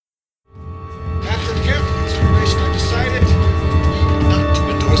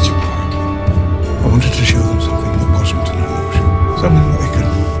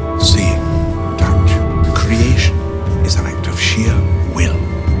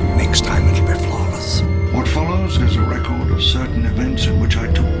of certain events in which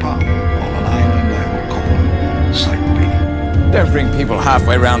I took part on an island I will call Site B. Don't bring people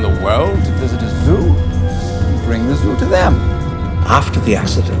halfway around the world to visit a zoo. Bring the zoo to them. After the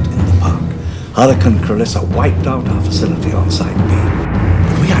accident in the park, Alec and Carissa wiped out our facility on Site B.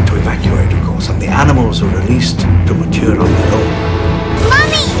 But we had to evacuate, of course, and the animals were released to mature on their own.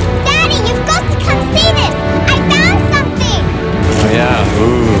 Mommy! Daddy, you've got to come see this! I found something! Oh yeah,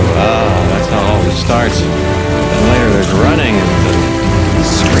 that's how it always starts. And later there's running and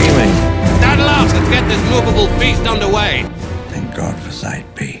screaming. Saddle up, let's get this movable feast underway. Thank God for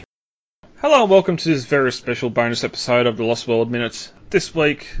Site B. Hello and welcome to this very special bonus episode of the Lost World Minutes. This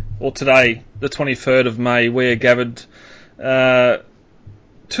week, or today, the 23rd of May, we are gathered to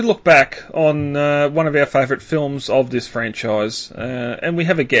look back on one of our favourite films of this franchise. And we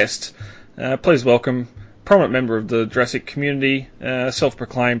have a guest. Please welcome prominent member of the Jurassic community,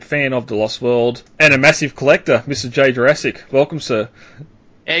 self-proclaimed fan of the Lost World, and a massive collector, Mr. J. Jurassic. Welcome, sir.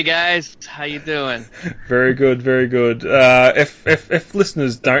 Hey guys, how you doing? Very good, very good. If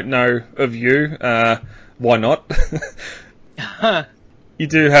listeners don't know of you, why not? You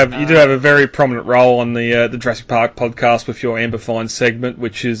do have a very prominent role on the Jurassic Park podcast with your Amber Fine segment,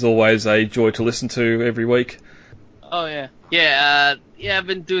 which is always a joy to listen to every week. Oh yeah. I've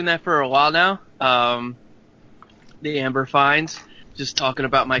been doing that for a while now. The Amber Fines, just talking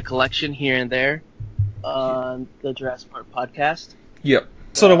about my collection here and there on the Jurassic Park podcast. Yep.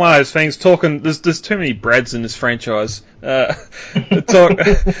 Sort of one of those things. There's too many Brads in this franchise. Talking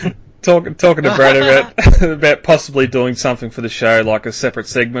to Brad about possibly doing something for the show, like a separate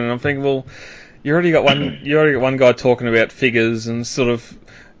segment. And I'm thinking, well, you already got one guy talking about figures and sort of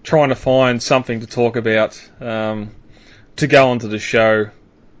trying to find something to talk about to go onto the show.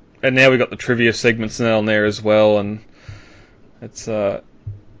 And now we've got the trivia segments now on there as well, and it's but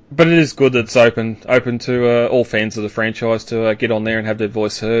it is good that it's open to all fans of the franchise to get on there and have their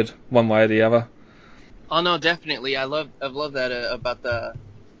voice heard one way or the other. Oh no, definitely. I've loved that about the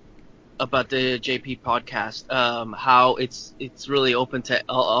JP podcast. How it's really open to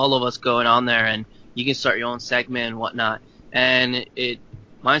all of us going on there, and you can start your own segment and whatnot. And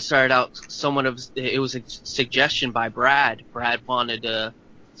mine started out it was a suggestion by Brad. Brad wanted to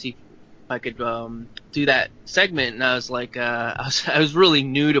see if I could do that segment, and I was like, I was really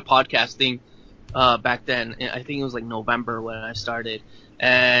new to podcasting back then. I think it was like November when I started,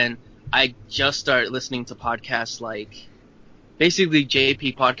 and I just started listening to podcasts. Like, basically,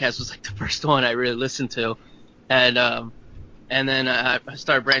 JP podcast was like the first one I really listened to, and then I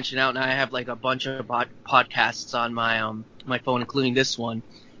started branching out, and I have like a bunch of podcasts on my phone, including this one,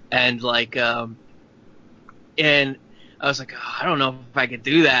 and like and I was like, I don't know if I could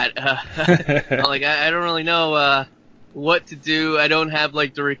do that. Like, I don't really know what to do. I don't have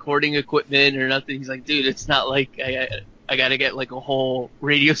like the recording equipment or nothing. He's like, dude, it's not like I got to get like a whole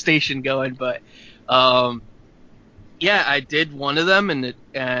radio station going. But yeah, I did one of them,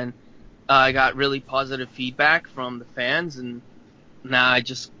 and I got really positive feedback from the fans, and now I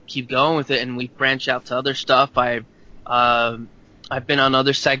just keep going with it. And we branch out to other stuff. I've been on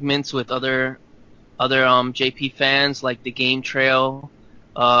other segments with other JP fans, like the Game Trail,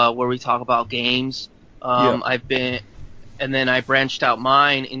 where we talk about games. And then I branched out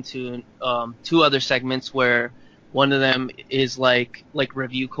mine into two other segments, where one of them is like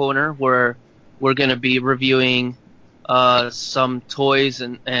Review Corner, where we're going to be reviewing some toys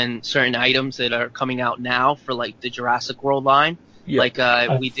and certain items that are coming out now for like the Jurassic World line. Yep.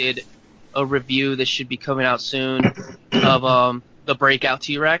 Like we did a review that should be coming out soon of the Breakout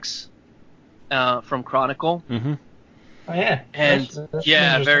T-Rex. From Chronicle. Mm-hmm. Oh yeah, and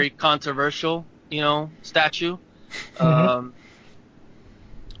that's very controversial, statue. Mm-hmm.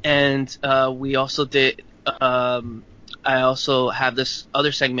 And we also did. I also have this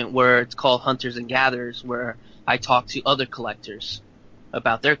other segment where it's called Hunters and Gatherers, where I talk to other collectors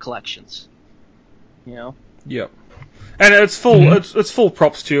about their collections. Yep. And it's full. Mm-hmm. It's full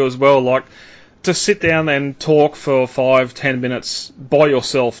props to you as well. Like, to sit down and talk for 5-10 minutes by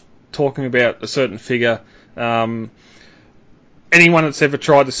yourself, talking about a certain figure. Anyone that's ever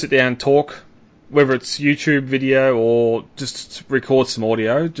tried to sit down and talk, whether it's YouTube video or just record some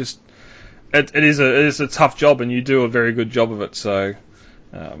audio, it is a tough job, and you do a very good job of it. So,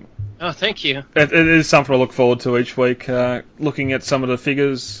 oh, thank you. It is something I look forward to each week. Looking at some of the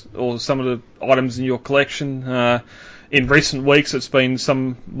figures or some of the items in your collection. In recent weeks, it's been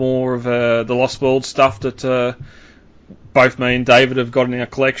some more of the Lost World stuff that both me and David have got in our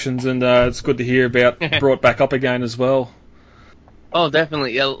collections, and it's good to hear about brought back up again as well. Oh,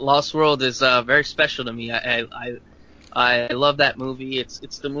 definitely. Yeah, Lost World is very special to me. I love that movie.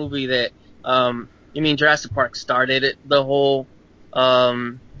 It's the movie that You mean Jurassic Park started it, the whole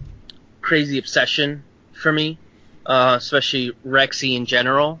crazy obsession for me, especially Rexy in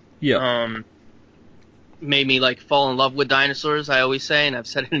general. Yeah. Made me like fall in love with dinosaurs. I always say, and I've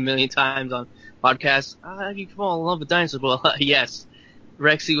said it a million times on podcasts. You can fall in love with dinosaurs. Well, yes,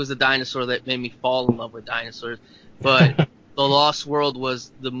 Rexy was a dinosaur that made me fall in love with dinosaurs. But The Lost World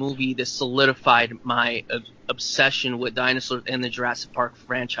was the movie that solidified my obsession with dinosaurs and the Jurassic Park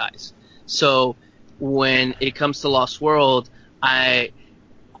franchise. So when it comes to Lost World, I'm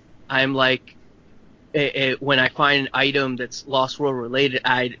like, when I find an item that's Lost World related,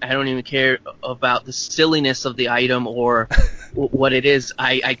 I don't even care about the silliness of the item or what it is.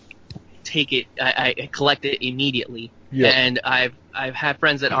 I take it, I collect it immediately. Yeah. And I've had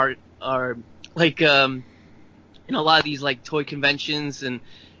friends that are like in a lot of these like toy conventions and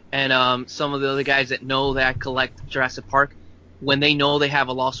some of the other guys that know that I collect Jurassic Park. When they know they have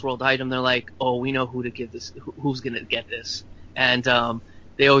a Lost World item, they're like, "Oh, we know who to give this. Who's gonna get this?" And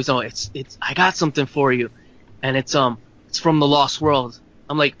they always know it's I got something for you, and it's from the Lost World.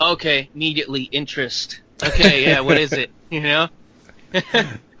 I'm like, okay, immediately interest. Okay, yeah, what is it? You know?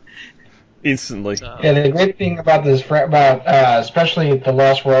 Instantly. Yeah, the great thing about this, especially the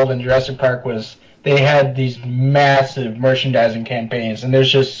Lost World and Jurassic Park, was they had these massive merchandising campaigns, and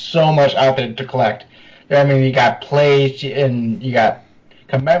there's just so much out there to collect. I mean, you got plates, and you got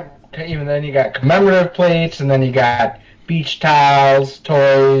commemorative plates, and then you got beach towels,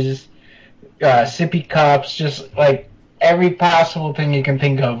 toys, sippy cups, just like every possible thing you can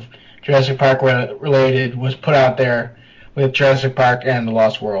think of Jurassic Park related was put out there with Jurassic Park and the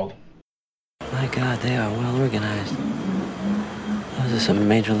Lost World. My God, they are well organized. Those are some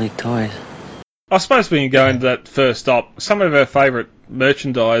Major League toys. I suppose we can go into that first up. Some of our favourite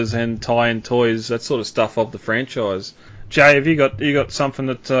merchandise and tie-in toys, that sort of stuff of the franchise. Jay, have you got something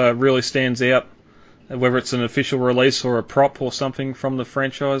that really stands out? Whether it's an official release or a prop or something from the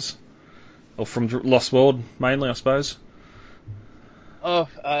franchise? Or from Lost World, mainly, I suppose? Oh,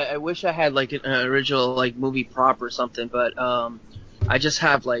 I wish I had like an original like movie prop or something, but I just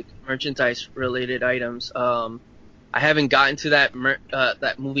have like merchandise-related items. I haven't gotten to that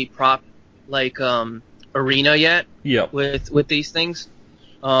movie prop like arena yet. Yep. With these things.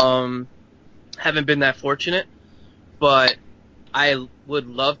 Haven't been that fortunate, but I would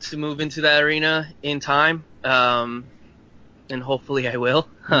love to move into that arena in time, and hopefully I will.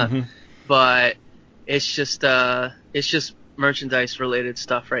 Mm-hmm. But it's just merchandise related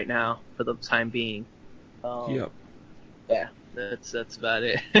stuff right now for the time being. Yep. Yeah, that's about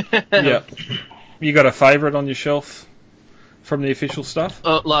it. Yep. You got a favourite on your shelf from the official stuff?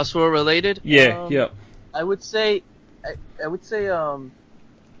 Lost World related? Yeah. Yep. I would say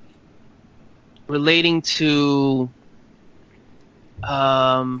relating to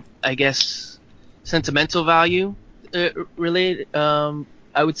I guess sentimental value related.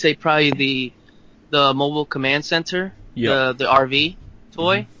 I would say probably the mobile command center, the RV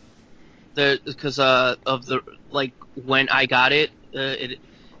toy, because of the like when I got it,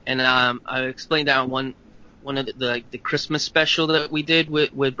 and I explained that on one of the Christmas special that we did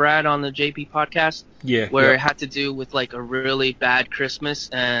with Brad on the JP podcast, where it had to do with like a really bad Christmas,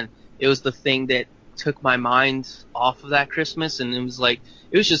 and it was the thing that took my mind off of that Christmas, and it was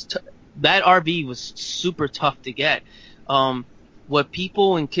just that RV was super tough to get. What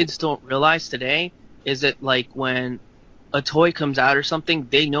people and kids don't realize today is that like when a toy comes out or something,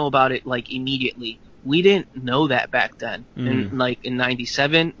 they know about it like immediately. We didn't know that back then. And like in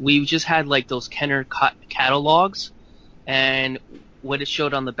 '97, we just had like those Kenner catalogs and what it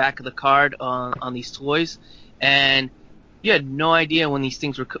showed on the back of the card on these toys, and you had no idea when these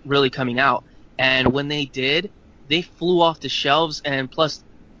things were really coming out. And when they did, they flew off the shelves, and plus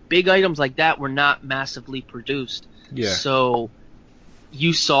big items like that were not massively produced. Yeah. So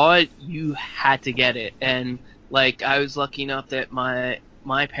you saw it, you had to get it. And like I was lucky enough that my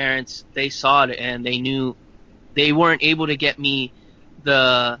parents, they saw it and they knew they weren't able to get me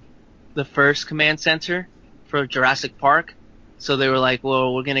the first command center for Jurassic Park. So they were like,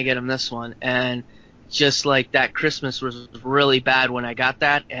 well, we're going to get them this one. And just like that Christmas was really bad when I got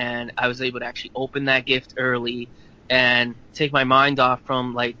that, and I was able to actually open that gift early and take my mind off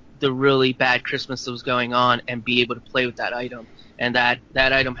from like the really bad Christmas that was going on and be able to play with that item. And that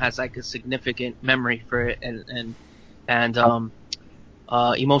item has like a significant memory for it and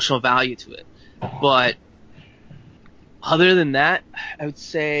emotional value to it. But other than that, I would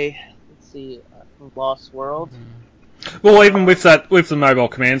say, let's see, Lost World. Well, even with the mobile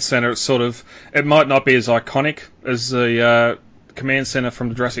command center, it might not be as iconic as the command center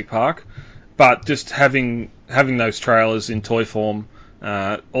from Jurassic Park, but just having those trailers in toy form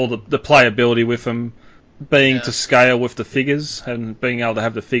all the playability with them, being to scale with the figures and being able to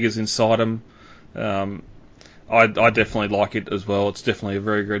have the figures inside them. I definitely like it as well. It's definitely a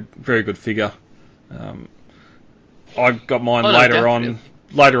very good figure. I got mine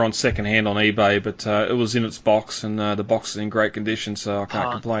later on second hand on eBay, but it was in its box, and the box is in great condition, so I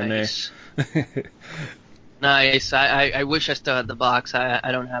can't complain nice. there. Nice. I wish I still had the box.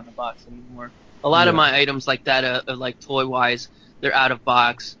 I don't have the box anymore. A lot of my items like that, like toy-wise, they're out of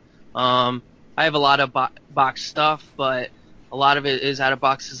box. I have a lot of box stuff, but a lot of it is out of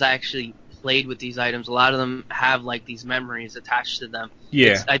box because I actually played with these items. A lot of them have like these memories attached to them.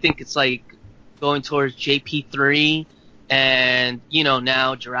 Yeah. I think it's like going towards JP3 and,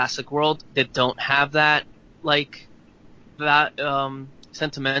 now Jurassic World that don't have that, like, that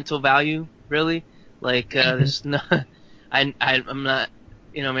sentimental value, really. Like, there's no, I'm not,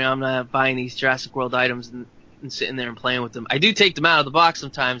 I'm not buying these Jurassic World items and sitting there and playing with them. I do take them out of the box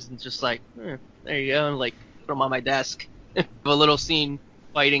sometimes and just like, there you go, and like put them on my desk. Have a little scene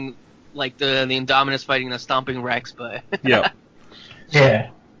fighting, like the Indominus fighting the Stomping Rex, but yeah. Yeah.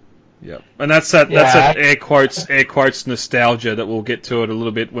 And that's that air quotes nostalgia that we'll get to it a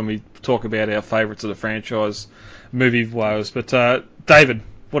little bit when we talk about our favourites of the franchise, movie-wise. But David,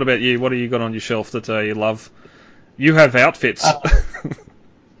 what about you? What have you got on your shelf that you love? You have outfits.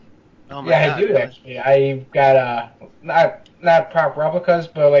 Oh my God, I do actually. I've got not prop replicas,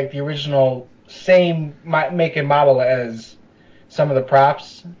 but like the original same make and model as some of the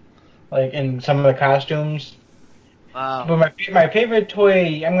props, like in some of the costumes. Wow. But my favorite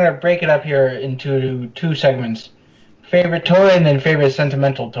toy, I'm gonna break it up here into two segments: favorite toy and then favorite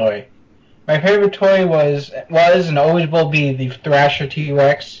sentimental toy. My favorite toy was and always will be the Thrasher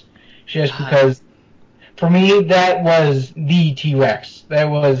T-Rex, just because for me that was the T-Rex.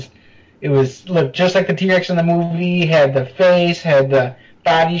 It looked just like the T-Rex in the movie. Had the face, had the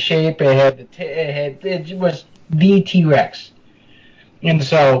body shape, it was the T-Rex. And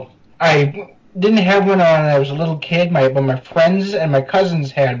so I didn't have one when I was a little kid. But my friends and my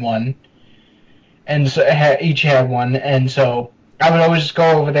cousins had one, and so each had one. And so I would always just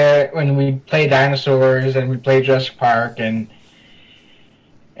go over there when we play dinosaurs and we play Jurassic Park, and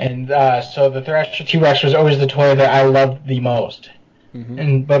so the Thrasher T-Rex was always the toy that I loved the most.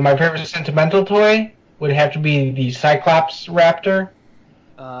 Mm-hmm. But my favorite sentimental toy would have to be the Cyclops Raptor,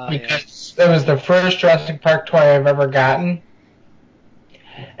 because that was the first Jurassic Park toy I've ever gotten,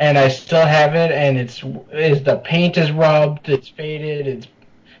 and I still have it. And the paint is rubbed, it's faded,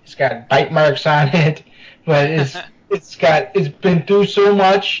 it's got bite marks on it, but it's been through so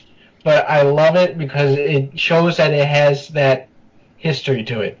much. But I love it because it shows that it has that history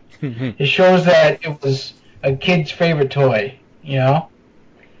to it. It shows that it was a kid's favorite toy. Yeah.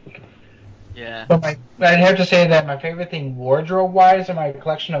 But I'd have to say that my favorite thing wardrobe-wise in my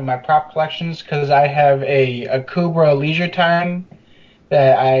collection of my prop collections, because I have a Kubra Leisure Time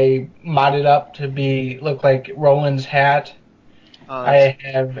that I modded up to look like Roland's hat. I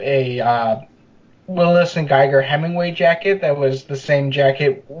have a Willis and Geiger Hemingway jacket that was the same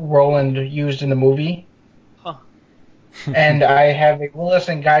jacket Roland used in the movie. And I have a Willis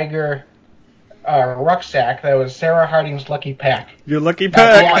and Geiger rucksack that was Sarah Harding's Lucky Pack. Your Lucky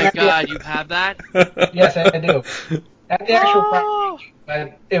Pack! Oh my God, you have that? Yes, I do. Not the actual product,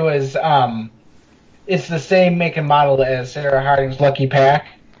 but it was, it's the same make and model as Sarah Harding's Lucky Pack.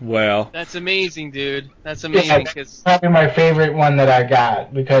 Wow. That's amazing, dude. That's amazing. Yeah, that's probably my favorite one that I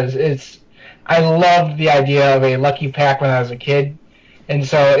got, because I loved the idea of a Lucky Pack when I was a kid. And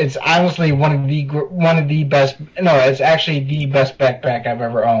so it's honestly one of the best, it's actually the best backpack I've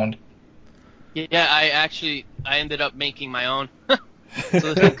ever owned. Yeah, I ended up making my own,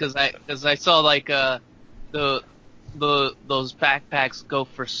 because I saw like those backpacks go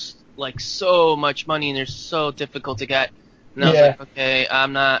for like so much money and they're so difficult to get, and I was like, okay,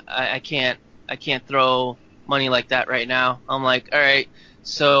 I can't throw money like that right now. I'm like, all right,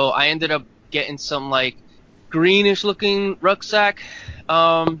 so I ended up getting some like greenish looking rucksack.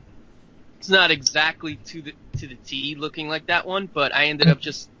 It's not exactly to the T looking like that one, but I ended up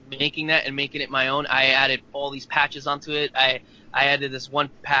just making that and making it my own. I added all these patches onto it. I added this one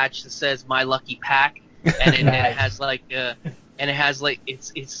patch that says "My Lucky Pack," and it has like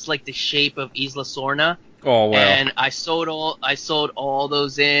it's like the shape of Isla Sorna. Oh wow! And I sold all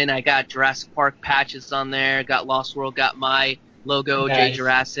those in. I got Jurassic Park patches on there. Got Lost World. Got my logo, J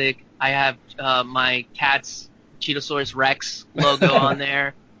Jurassic. I have my cat's Cheetosaurus Rex logo on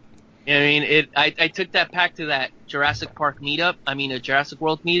there. You know what I mean? I took that pack to that Jurassic Park meetup. I mean, a Jurassic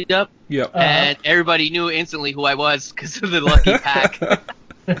World meetup. Yep. And everybody knew instantly who I was because of the Lucky Pack.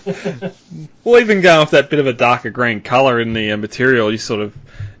 Well, even going with that bit of a darker green colour in the material,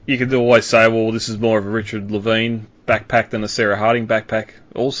 you could always say, well, this is more of a Richard Levine backpack than a Sarah Harding backpack.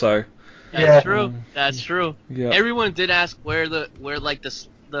 Also, That's true. That's true. Yeah. Everyone did ask where the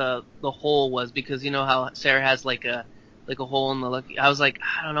hole was, because you know how Sarah has like a hole in the lucky. I was like,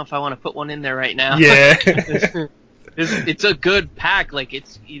 I don't know if I want to put one in there right now. Yeah. It's a good pack. Like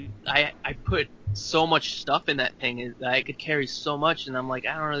I put so much stuff in that thing that I could carry so much, and I'm like,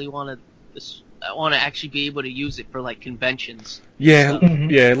 I don't really want to. I want to actually be able to use it for like conventions. Yeah,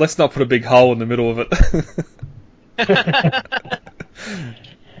 yeah. Let's not put a big hole in the middle of it.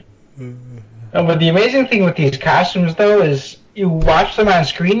 Oh, but the amazing thing with these costumes, though, is you watch them on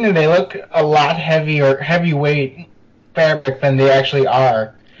screen and they look a lot heavyweight fabric than they actually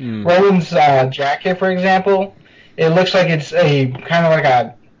are. Roland's jacket, for example, it looks like it's a kind of like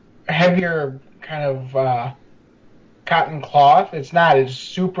a heavier kind of cotton cloth. It's not. It's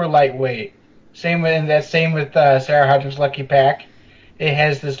super lightweight. Same with Sarah Harding's Lucky Pack. It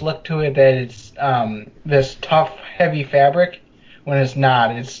has this look to it that it's this tough, heavy fabric, when it's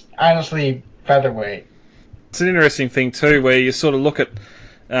not. It's honestly featherweight. It's an interesting thing too, where you sort of look at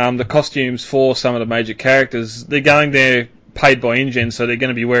the costumes for some of the major characters. They're going there paid by InGen, so they're going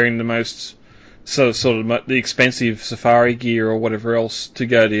to be wearing the most sort of the expensive safari gear or whatever else to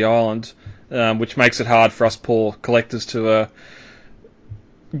go to the island, which makes it hard for us poor collectors to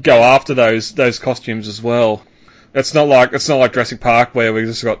go after those costumes as well. It's not like Jurassic Park where we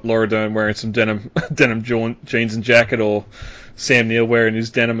just got Laura Dern wearing some denim jeans and jacket, or Sam Neill wearing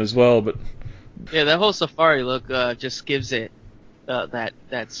his denim as well. But yeah, that whole safari look just gives it that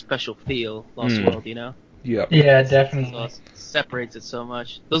special feel, Lost World, you know? Yeah. Yeah, definitely. So it separates it so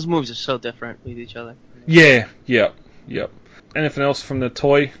much. Those movies are so different with each other. Yeah. Anything else from the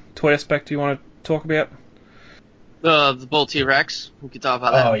toy aspect you want to talk about? The Bull T-Rex. We could talk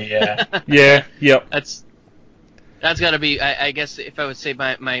about that. Oh yeah. Yeah. Yep. That's got to be. I guess if I would say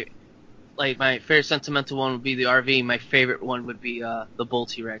my favorite sentimental one would be the RV. My favorite one would be the Bull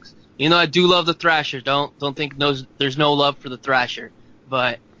T-Rex. You know, I do love the Thrasher. Don't think there's no love for the Thrasher,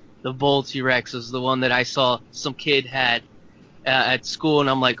 but the Bull T-Rex is the one that I saw some kid had at school, and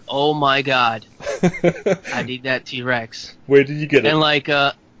I'm like, oh my god, I need that T-Rex. Where did you get it? And like,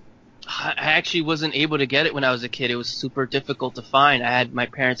 I actually wasn't able to get it when I was a kid. It was super difficult to find. I had my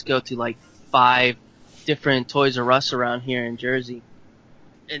parents go to like 5 different Toys R Us around here in Jersey,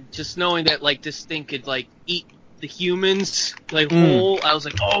 and just knowing that like this thing could like eat the humans like whole, I was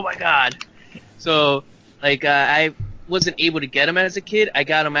like, oh my god. So like I wasn't able to get him as a kid. I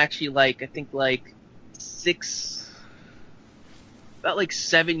got him actually like I think like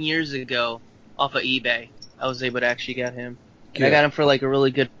 7 years ago off of eBay. I was able to actually get him. And I got him for like a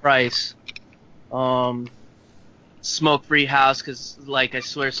really good price. Smoke-free house, because like I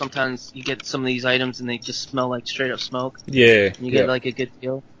swear sometimes you get some of these items and they just smell like straight up smoke. Yeah. And you get like a good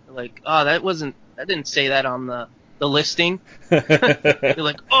deal. Like, oh, that didn't say that on the listing. You're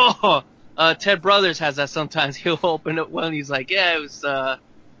like, oh, Ted Brothers has that sometimes. He'll open it one and he's like, yeah, it's a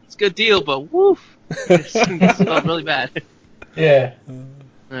good deal, but woof, it smells really bad. Yeah.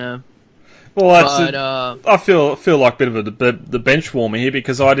 Yeah. Well, I feel like a bit of the bench warmer here,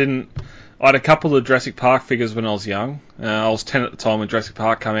 because I had a couple of Jurassic Park figures when I was young. I was 10 at the time when Jurassic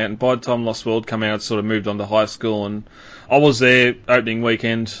Park came out, and by the time Lost World came out, I'd sort of moved on to high school, and I was there opening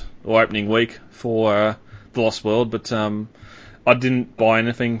week for the Lost World, but I didn't buy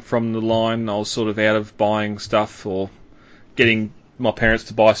anything from the line. I was sort of out of buying stuff or getting my parents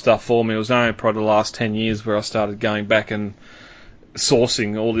to buy stuff for me. It was only probably the last 10 years where I started going back and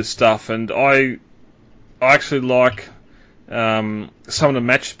sourcing all this stuff, and I actually like some of the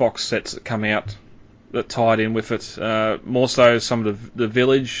Matchbox sets that come out that tied in with it. More so some of the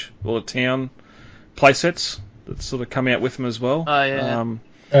village or the town play sets that sort of come out with them as well. Oh yeah.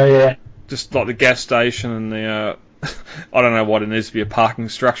 Oh yeah. Just like the gas station and the I don't know what it needs to be, a parking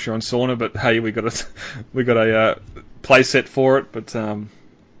structure on Sauna, but hey, we got a play set for it. But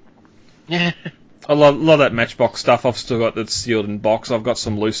Yeah. a lot of that Matchbox stuff I've still got that's sealed in box. I've got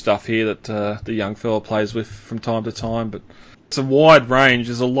some loose stuff here that the young fella plays with from time to time, but it's a wide range.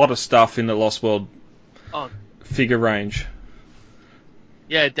 There's a lot of stuff in the Lost World figure range.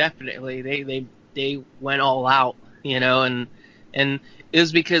 Yeah, definitely. They went all out, you know, and it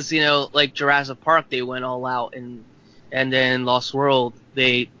was because, you know, like Jurassic Park, they went all out, and then Lost World,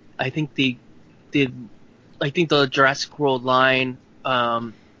 I think the Jurassic World line,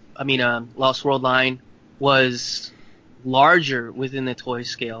 Lost World line was larger within the toy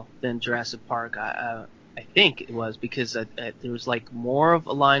scale than Jurassic Park. I think it was because there was like more of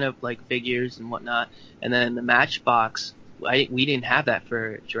a line of like figures and whatnot, and then the Matchbox we didn't have that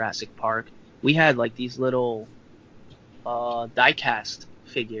for Jurassic Park. We had like these little die-cast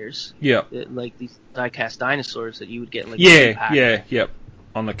figures. Yeah. Like these die-cast dinosaurs that you would get in, like a Yeah, pack. yep.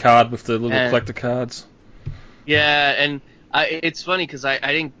 On the card with the little And- collector cards. Yeah, and it's funny because I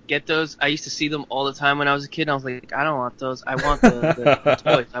didn't get those. I used to see them all the time when I was a kid. And I was like, I don't want those. I want the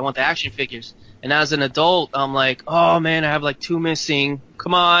toys. I want the action figures. And as an adult, I'm like, oh man, I have like 2 missing.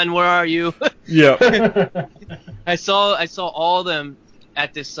 Come on, where are you? Yeah. I saw all of them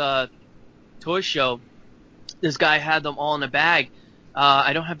at this toy show. This guy had them all in a bag.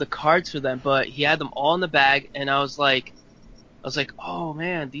 I don't have the cards for them, but he had them all in the bag, and I was like, oh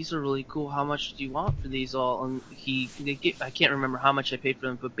man, these are really cool. How much do you want for these all? And I can't remember how much I paid for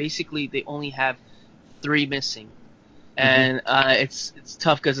them, but basically they only have 3 missing, and it's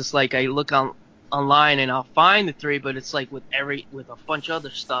tough because it's like I look online and I'll find the 3, but it's like with a bunch of other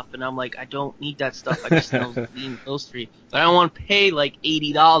stuff, and I'm like, I don't need that stuff. I just need those 3. But I don't want to pay like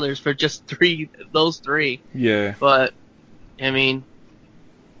 $80 for just those 3. Yeah. But I mean,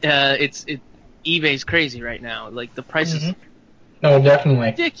 eBay's crazy right now. Like the prices. No, definitely.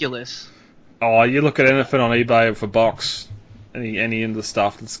 Ridiculous. Oh, you look at anything on eBay for box, any of the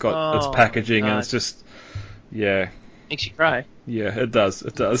stuff that's got its packaging, and it's just, yeah. Makes you cry. Yeah, it does.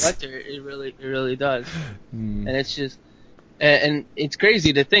 It does. Collector, it really does. And it's just, and it's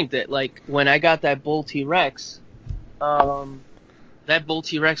crazy to think that like when I got that Bull T-Rex, that Bull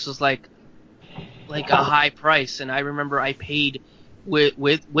T-Rex was like a high price, and I remember I paid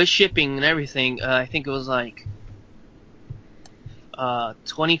with shipping and everything. I think it was like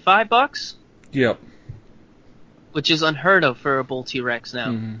 $25. Yep. Which is unheard of for a Bull T-Rex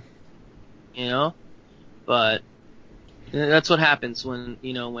now. You know, but that's what happens when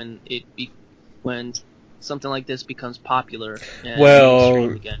when something like this becomes popular. And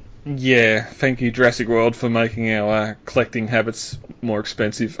mainstream again. Yeah. Thank you, Jurassic World, for making our collecting habits more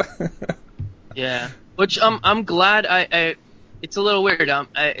expensive. Yeah, which I'm glad. I it's a little weird.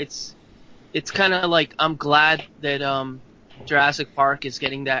 It's kind of like I'm glad that Jurassic Park is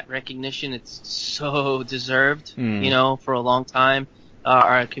getting that recognition. It's so deserved. You know, for a long time,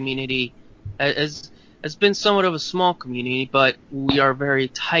 our community has been somewhat of a small community, but we are a very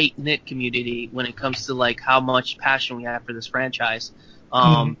tight knit community when it comes to like how much passion we have for this franchise.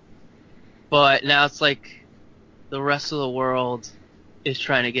 But now it's like the rest of the world is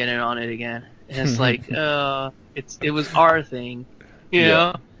trying to get in on it again. And it's like, it was our thing, you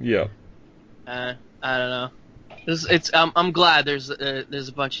know? Yeah. I don't know. I'm glad there's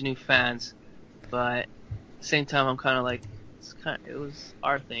a bunch of new fans, but at the same time, I'm kind of like, it was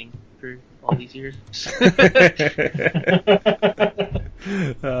our thing for all these years.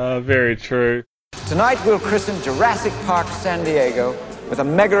 Very true. Tonight we'll christen Jurassic Park San Diego with a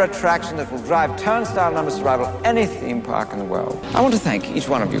mega attraction that will drive turnstile numbers to rival any theme park in the world. I want to thank each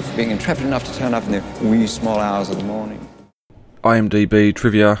one of you for being intrepid enough to turn up in the wee small hours of the morning. IMDb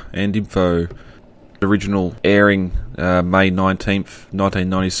trivia and info. Original airing May 19th,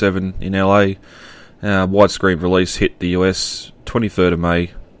 1997 in LA. Widescreen release hit the US 23rd of May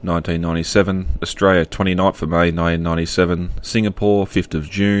 1997. Australia 29th of May 1997. Singapore 5th of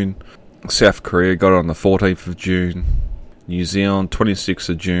June. South Korea got it on the 14th of June. New Zealand 26th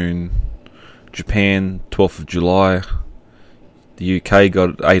of June. Japan 12th of July. The UK got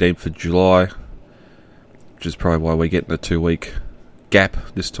it 18th of July, which is probably why we're getting a 2-week gap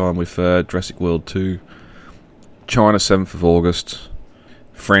this time with Jurassic World 2. China 7th of August.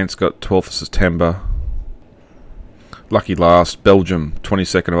 France got 12th of September. Lucky last, Belgium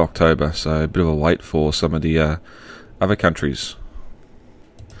 22nd of October, so a bit of a wait for some of the other countries.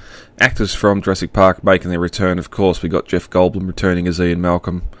 Actors from Jurassic Park making their return, of course. We got Jeff Goldblum returning as Ian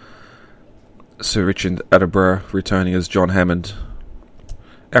Malcolm, Sir Richard Attenborough returning as John Hammond,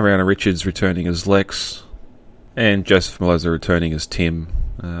 Ariana Richards returning as Lex, and Joseph Mosler returning as Tim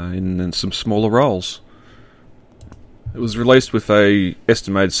in some smaller roles. It was released with a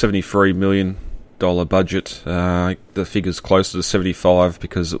estimated $73 million budget. The figure's closer to 75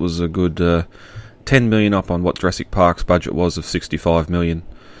 because it was a good $10 million up on what Jurassic Park's budget was of $65 million.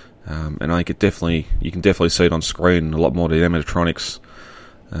 And I think you can definitely see it on screen. A lot more of the animatronics.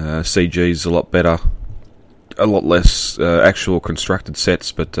 CG's a lot better. A lot less actual constructed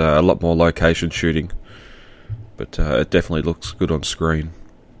sets, but a lot more location shooting. But it definitely looks good on screen.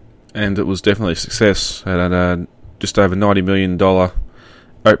 And it was definitely a success. It had just over $90 million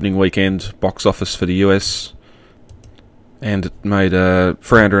opening weekend box office for the US. And it made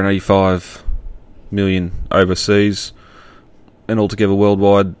 $385 million overseas. And altogether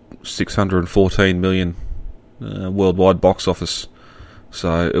worldwide, $614 million worldwide box office.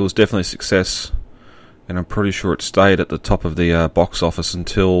 So it was definitely a success. and I'm pretty sure it stayed at the top of the box office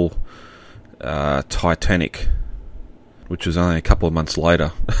until Titanic, which was only a couple of months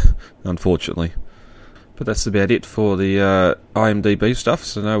later, unfortunately. But that's about it for the IMDb stuff,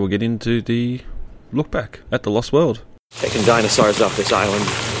 so now we'll get into the look back at The Lost World. Taking dinosaurs off this island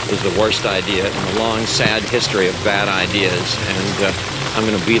is the worst idea in a long, sad history of bad ideas, and I'm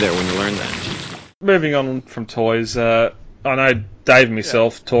going to be there when you learn that. Moving on from toys, I know Dave and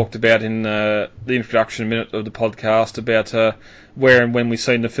myself talked about in the introduction minute of the podcast about where and when we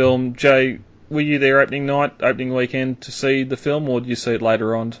seen the film. Jay, were you there opening weekend to see the film, or did you see it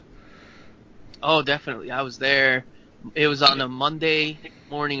later on? Oh, definitely. I was there. It was on a Monday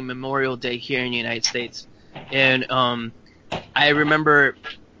morning, Memorial Day here in the United States. And I remember,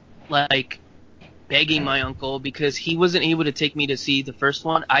 like, begging my uncle because he wasn't able to take me to see the first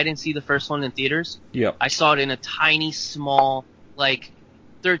one. I didn't see the first one in theaters. Yeah. I saw it in a tiny, small, like,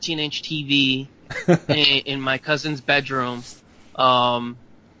 13-inch TV in my cousin's bedroom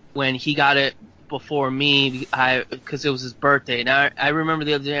when he got it before me because it was his birthday. And I remember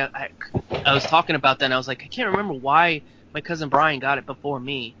the other day I was talking about that, and I was like, I can't remember why my cousin Brian got it before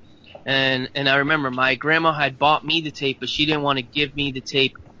me. And I remember my grandma had bought me the tape, but she didn't want to give me the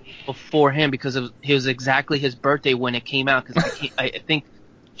tape before him because it was exactly his birthday when it came out. Because I think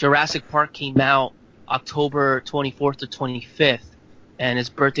Jurassic Park came out October 24th or 25th, and his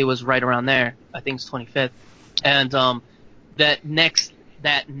birthday was right around there. I think it's 25th. And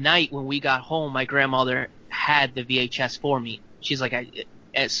that night when we got home, my grandmother had the VHS for me. She's like,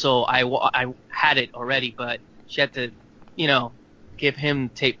 so I had it already, but she had to, give him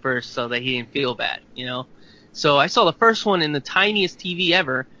tape first so that he didn't feel bad, So I saw the first one in the tiniest TV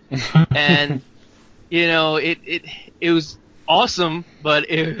ever, and it was awesome, but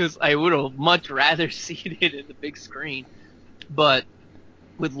I would have much rather seen it in the big screen. But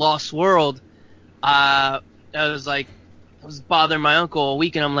with Lost World, I was bothering my uncle all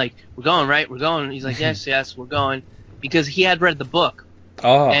week, and I'm like, "We're going, right? We're going." And he's like, "Yes, we're going," because he had read the book,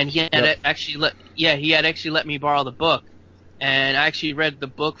 and he had actually let me borrow the book. And I actually read the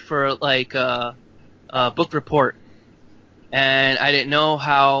book for like a book report, and I didn't know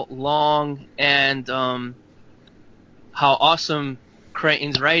how long and how awesome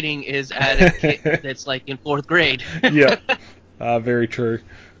Crichton's writing is at a kid that's like in 4th grade. Yeah, very true.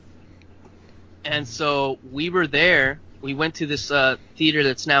 And so we were there. We went to this theater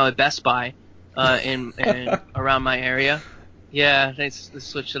that's now at Best Buy in around my area. Yeah, they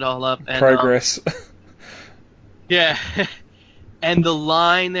switched it all up. And, Progress. Yeah. And the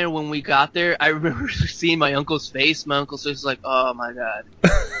line there when we got there, I remember seeing my uncle's face. My uncle's face was like, "Oh my god!"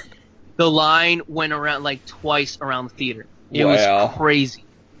 The line went around like twice around the theater. It was crazy.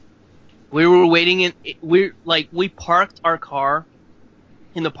 We were waiting we parked our car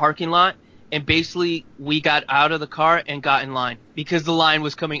in the parking lot, and basically we got out of the car and got in line because the line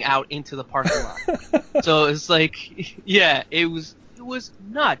was coming out into the parking lot. So it's like, yeah, it was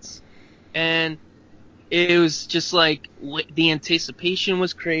nuts, and it was just like the anticipation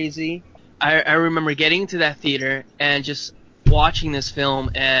was crazy. I remember getting into that theater and just watching this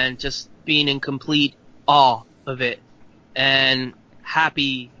film and just being in complete awe of it and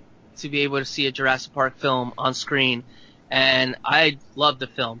happy to be able to see a Jurassic Park film on screen. And I loved the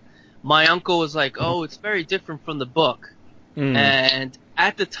film. My uncle was like, "Oh, it's very different from the book." And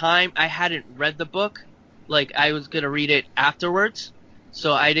at the time, I hadn't read the book. Like, I was going to read it afterwards.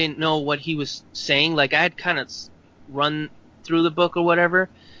 So I didn't know what he was saying. Like, I had kind of run through the book or whatever,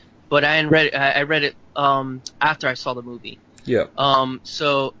 but I hadn't read it. I read it after I saw the movie. Yeah.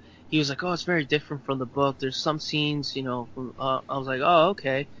 So he was like, "Oh, it's very different from the book. There's some scenes, I was like, "Oh,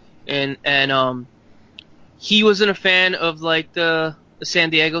 okay." And he wasn't a fan of like the San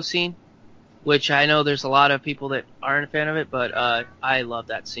Diego scene, which I know there's a lot of people that aren't a fan of it, but I love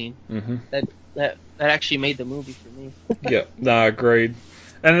that scene. Mm-hmm. That actually made the movie for me. Yeah, no, agreed.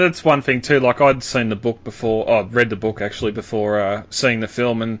 And that's one thing too. Like, I'd seen the book before. I'd read the book actually before seeing the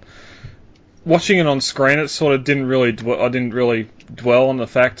film, and watching it on screen, it sort of didn't really. I didn't really dwell on the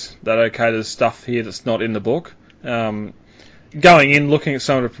fact that there's stuff here that's not in the book. Going in, looking at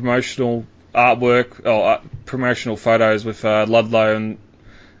some of the promotional artwork or promotional photos with Ludlow and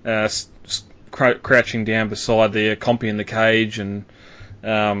crouching down beside the compy in the cage and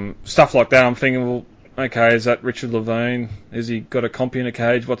stuff like that, I'm thinking, well, okay, is that Richard Levine? Has he got a compy in a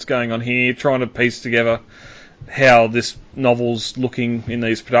cage? What's going on here? Trying to piece together how this novel's looking in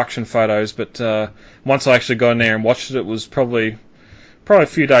these production photos. But once I actually got in there and watched it, it was probably a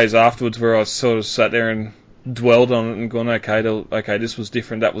few days afterwards where I sort of sat there and dwelled on it and gone, okay, this was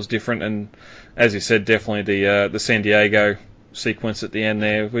different, that was different, and as you said, definitely the San Diego sequence at the end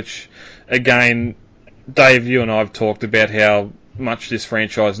there, which again, Dave, you and I have talked about how much this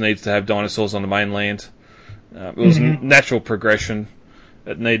franchise needs to have dinosaurs on the mainland. It was natural progression.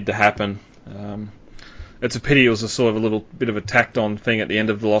 It needed to happen. It's a pity it was a sort of a little bit of a tacked-on thing at the end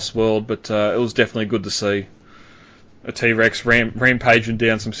of The Lost World, but it was definitely good to see a T-Rex rampaging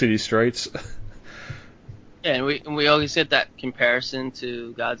down some city streets. Yeah, and we always get that comparison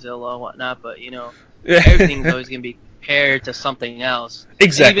to Godzilla and whatnot, but everything's always going to be compared to something else.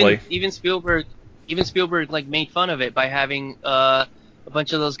 Exactly. Even Spielberg like made fun of it by having a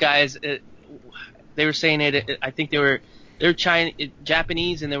bunch of those guys. They were saying it. I think they were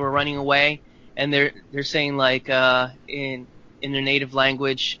Japanese, and they were running away, and they're saying like in their native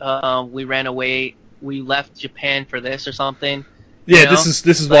language, we ran away. We left Japan for this or something. Yeah, this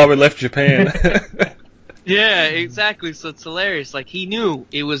is why we left Japan. Yeah, exactly. So it's hilarious. Like he knew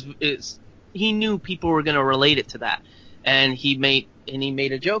he knew people were gonna relate it to that, and he made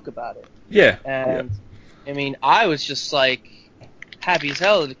a joke about it. Yeah. And I mean, I was just like happy as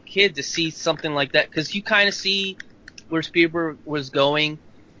hell as a kid to see something like that, because you kind of see where Spielberg was going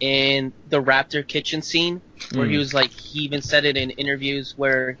in the Raptor kitchen scene, where he was like, he even said it in interviews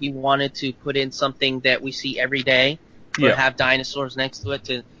where he wanted to put in something that we see every day, but have dinosaurs next to it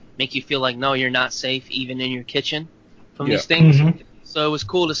to make you feel like, no, you're not safe even in your kitchen from these things. So it was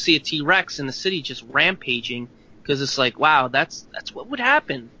cool to see a T-Rex in the city just rampaging, because it's like, wow, that's what would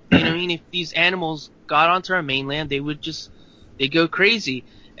happen. You know what I mean? If these animals got onto our mainland, they'd go crazy.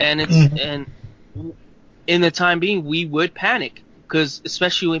 And and in the time being, we would panic, because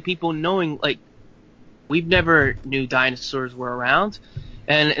especially when people knowing, like, we've never knew dinosaurs were around,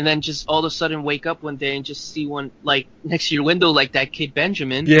 and then just all of a sudden wake up one day and just see one like next to your window, like that kid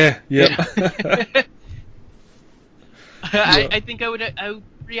Benjamin. Yeah. I think I would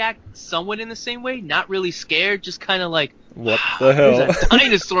react somewhat in the same way, not really scared, just kind of like, what the hell? There's a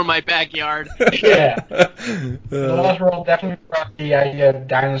dinosaur in my backyard. Yeah. The Lost World definitely brought the idea of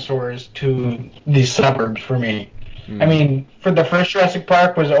dinosaurs to the suburbs for me. I mean, for the first Jurassic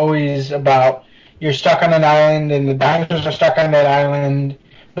Park was always about you're stuck on an island and the dinosaurs are stuck on that island,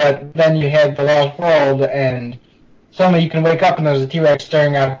 but then you had the Lost World and suddenly you can wake up and there's a T-Rex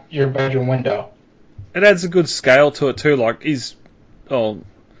staring out your bedroom window. It adds a good scale to it too. Like it's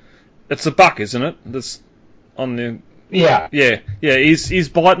a buck, isn't it? That's on the. Yeah. He's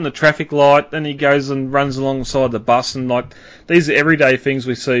biting the traffic light, and he goes and runs alongside the bus, and like these are everyday things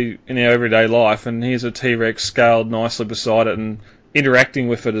we see in our everyday life. And here's a T-Rex scaled nicely beside it and interacting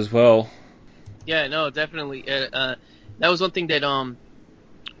with it as well. Yeah, no, definitely. That was one thing that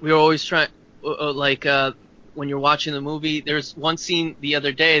we were always trying. When you're watching the movie, there's one scene the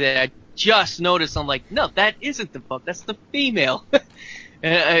other day that I just noticed. I'm like, no, that isn't the buck. That's the female.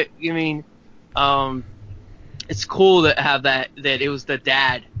 And it's cool to have that it was the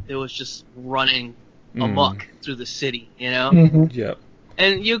dad that was just running amok through the city, Yep.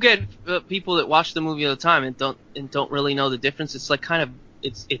 And you get people that watch the movie all the time and don't really know the difference. It's like kind of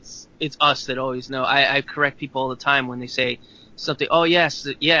it's us that always know. I correct people all the time when they say something. Oh yes,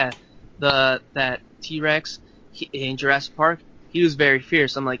 yeah, that T-Rex in Jurassic Park, he was very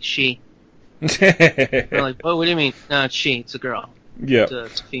fierce. I'm like, she. They're like, oh, what do you mean? No, it's she. It's a girl. Yeah.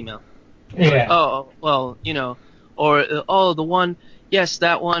 It's a female. Yeah. Oh, well, or the one, yes,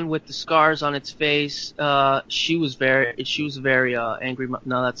 that one with the scars on its face. She was very angry.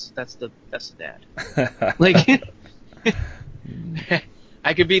 No, that's the dad. Like,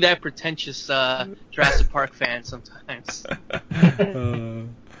 I could be that pretentious Jurassic Park fan sometimes.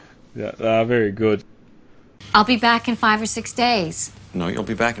 Very good. I'll be back in 5 or 6 days. No, you'll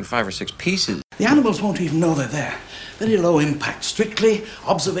be back in 5 or 6 pieces. The animals won't even know they're there. Very low impact, strictly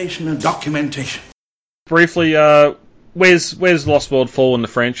observation and documentation. Briefly, where's Lost World fall in the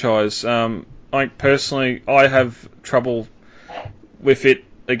franchise? Personally, I have trouble with it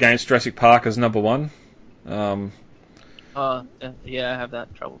against Jurassic Park as number one. Yeah, I have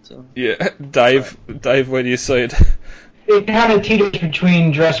that trouble too. Yeah, Dave, where do you see it? It kind of teeters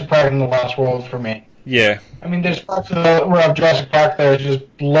between Jurassic Park and The Lost World for me. Yeah. I mean, there's parts of Jurassic Park that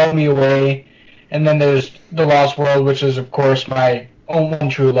just blow me away, and then there's The Lost World, which is, of course, my own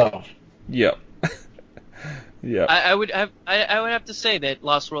true love. Yep. Yeah. I would have to say that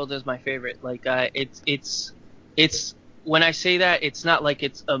Lost World is my favorite. Like, it's when I say that, it's not like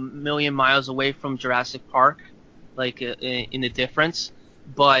it's a million miles away from Jurassic Park, like in the difference,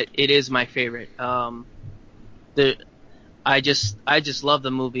 but it is my favorite. I just love the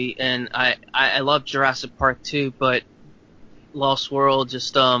movie, and I love Jurassic Park too, but Lost World,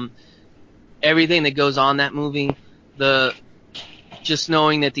 just everything that goes on that movie, just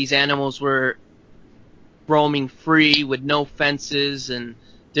knowing that these animals were roaming free with no fences, and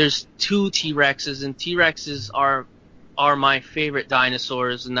there's 2 T-Rexes, and T-Rexes are my favorite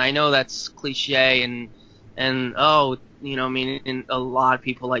dinosaurs, and I know that's cliche and oh, you know, I mean, and a lot of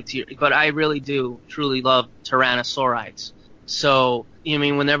people like T-Rex, but I really do truly love Tyrannosaurids. So, I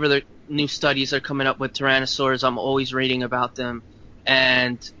mean, whenever the new studies are coming up with Tyrannosaurs, I'm always reading about them,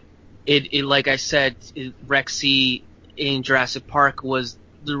 and it like I said, Rexy in Jurassic Park was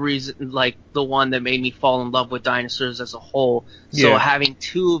the reason, like the one that made me fall in love with dinosaurs as a whole. So having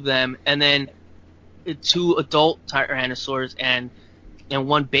 2 of them, and then 2 adult Tyrannosaurs and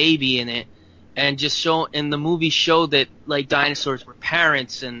 1 baby in it, and the movie showed that like dinosaurs were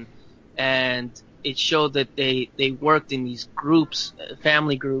parents, and it showed that they worked in these groups,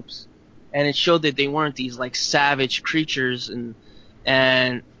 family groups, and it showed that they weren't these like savage creatures,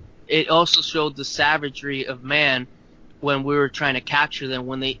 and it also showed the savagery of man when we were trying to capture them,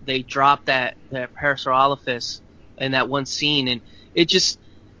 when they dropped that Parasaurolophus in that one scene, and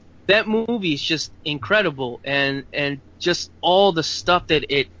that movie is just incredible, and just all the stuff that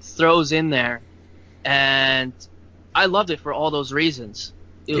it throws in there, and I loved it for all those reasons.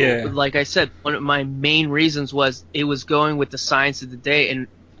 Like I said, one of my main reasons was it was going with the science of the day, and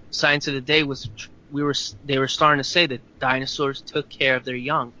science of the day was they were starting to say that dinosaurs took care of their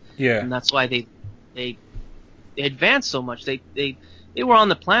young, and that's why they advanced so much. They were on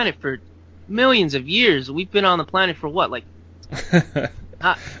the planet for millions of years. We've been on the planet for what, like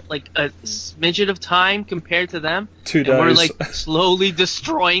not like a smidget of time compared to them. 2 days. And we're like slowly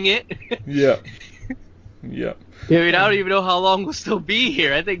destroying it. Yeah. I mean, I don't even know how long we'll still be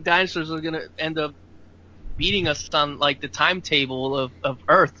here. I think dinosaurs are gonna end up beating us on like the timetable of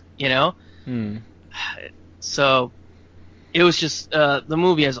Earth, you know? So it was just the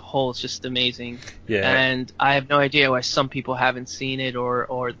movie as a whole is just amazing. And I have no idea why some people haven't seen it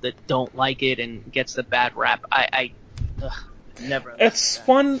or that don't like it and gets the bad rap. I never. It's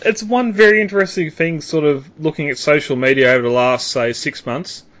one very interesting thing, sort of looking at social media over the last, say, 6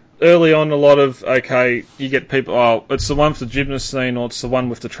 months. Early on, a lot of, you get people, it's the one with the gymnast scene, or it's the one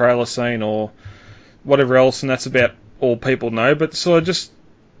with the trailer scene, or whatever else, and that's about all people know. But sort of just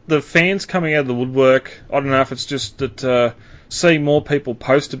the fans coming out of the woodwork, I don't know if it's just that seeing more people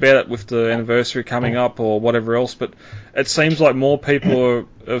post about it with the anniversary coming up or whatever else, but it seems like more people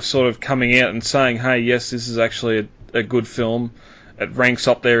are sort of coming out and saying, hey, yes, this is actually a good film. It ranks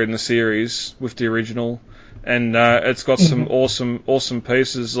up there in the series with the original. And it's got some awesome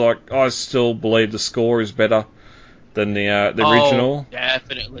pieces. Like, I still believe the score is better than the original.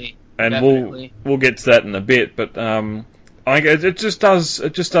 Definitely. And we'll get to that in a bit. But I think it just does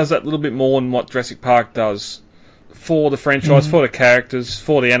that little bit more than what Jurassic Park does for the franchise, for the characters,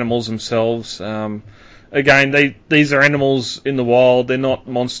 for the animals themselves. Again, these are animals in the wild. They're not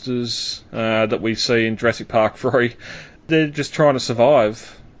monsters that we see in Jurassic Park 3. They're just trying to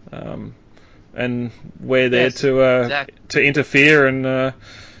survive. And we're there to interfere, and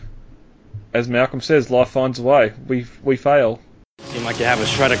as Malcolm says, life finds a way. We fail. Seem like you have a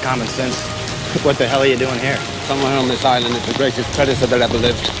shred of common sense. What the hell are you doing here? Somewhere on this island is the greatest predator that ever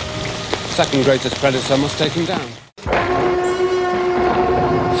lived. Second greatest predator must take him down.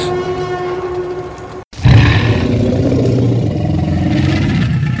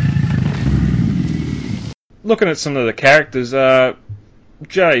 Looking at some of the characters,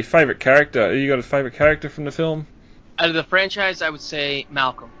 Jay, favourite character? You got a favourite character from the film? Out of the franchise, I would say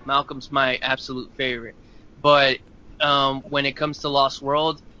Malcolm. Malcolm's my absolute favourite. But when it comes to Lost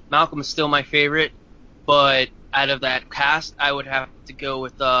World, Malcolm is still my favourite. But out of that cast, I would have to go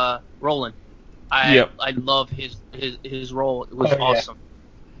with Roland. I love his role. It was awesome.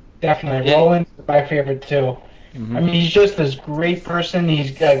 Definitely. Roland's my favourite too. I mean, he's just this great person.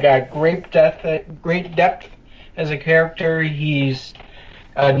 He's got great depth as a character. He's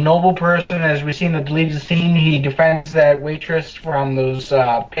a noble person. As we see in the deleted scene, he defends that waitress from those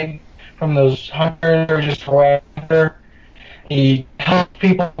hunters or just whatever. He helps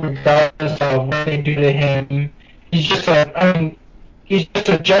people regardless of what they do to him. He's just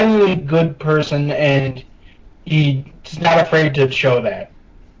a genuinely good person, and he's not afraid to show that.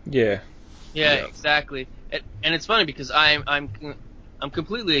 Yeah, exactly. And it's funny because I'm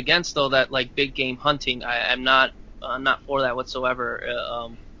completely against all that like big game hunting. I'm not for that whatsoever,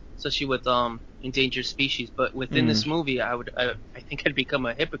 especially with endangered species. But within this movie, I think I'd become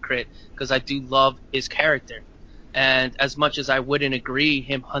a hypocrite because I do love his character, and as much as I wouldn't agree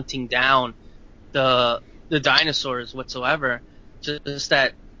him hunting down the dinosaurs whatsoever, just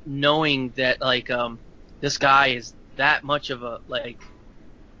that knowing that like this guy is that much of a like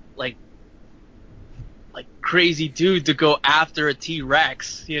crazy dude to go after a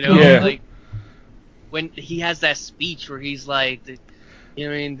T-Rex, you know? Yeah. Like when he has that speech where he's like, You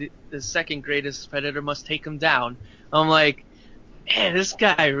know what I mean? The second greatest predator must take him down. I'm like, man, this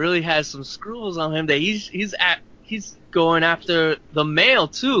guy really has some screws on him that he's going after the male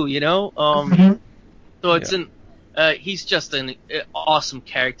too, you know? So it's he's just an awesome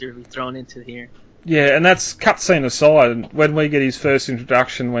character to be thrown into here. Yeah, and that's cutscene aside. When we get his first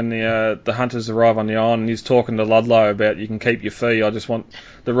introduction, when the hunters arrive on the island, and he's talking to Ludlow about you can keep your fee. I just want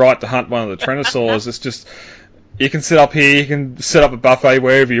the right to hunt one of the Tyrannosaurs. It's just you can sit up here, you can set up a buffet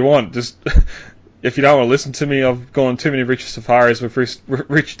wherever you want. Just if you don't want to listen to me, I've gone on too many rich safaris with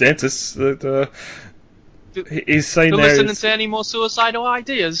rich dentists that he's seen there. Listening to any more suicidal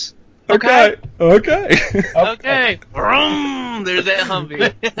ideas. Okay. Vroom, there's that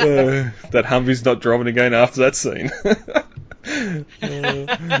Humvee. That Humvee's not driving again after that scene.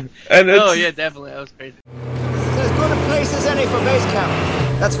 Yeah, definitely. That was crazy. This is as good a place as any for base camp.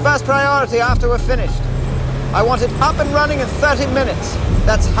 That's first priority after we're finished. I want it up and running in 30 minutes.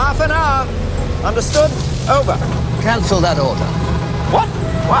 That's half an hour. Understood? Over. Cancel that order. What?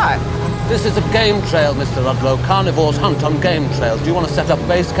 Why? This is a game trail, Mr. Ludlow. Carnivores hunt on game trails. Do you want to set up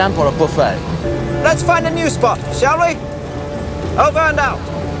base camp or a buffet? Let's find a new spot, shall we? Over and out.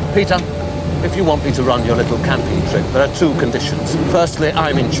 Peter, if you want me to run your little camping trip, there are two conditions. Firstly,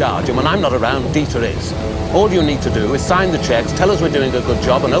 I'm in charge, and when I'm not around, Dieter is. All you need to do is sign the checks, tell us we're doing a good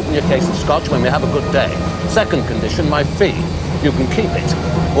job, and open your case of scotch when we have a good day. Second condition, my fee. You can keep it.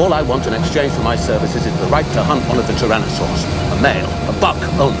 All I want in exchange for my services is the right to hunt one of the Tyrannosaurs. A male, a buck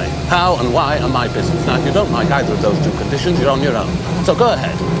only. How and why are my business. Now, if you don't like either of those two conditions, you're on your own. So go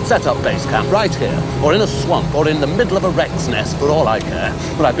ahead, set up base camp right here, or in a swamp, or in the middle of a wreck's nest, for all I care.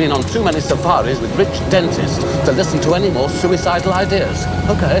 But I've been on too many safaris with rich dentists to listen to any more suicidal ideas.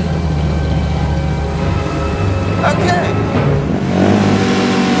 Okay. Okay.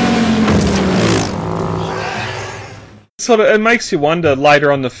 Sort of, it makes you wonder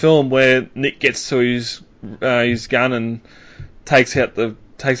later on in the film where Nick gets to his gun and takes out the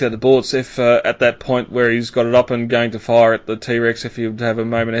bullets. If at that point where he's got it up and going to fire at the T-Rex, if he would have a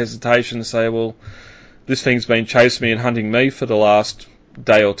moment of hesitation and say, "Well, this thing's been chasing me and hunting me for the last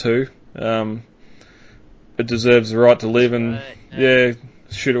day or two. It deserves the right to live," and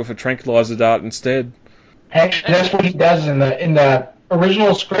shoot it with a tranquilizer dart instead. Actually, that's what he does in the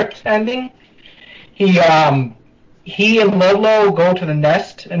original script ending. He and Ludlow go to the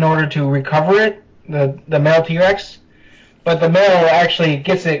nest in order to recover it, the male T-Rex, but the male actually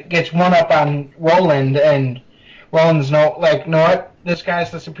gets one up on Roland, and Roland's know what, this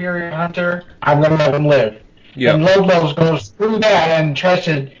guy's the superior hunter, I'm gonna let him live. Yep. And Ludlow goes through that and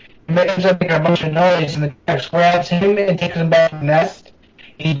ends up making a bunch of noise, and the T-Rex grabs him and takes him back to the nest.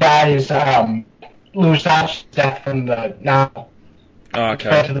 He dies Louis Sache's death from the novel. Oh,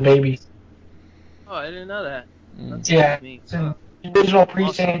 okay. To the babies. Oh, I didn't know that. That's it's an original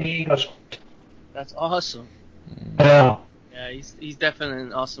pre-San Diego. That's awesome. Yeah. Yeah, he's definitely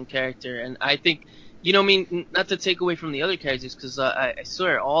an awesome character, and I think, you know, I mean, not to take away from the other characters, because I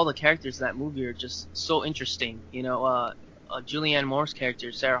swear all the characters in that movie are just so interesting. You know, Julianne Moore's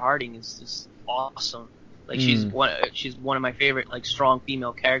character, Sarah Harding, is just awesome. Like she's one of my favorite strong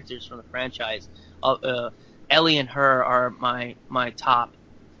female characters from the franchise. Ellie and her are my top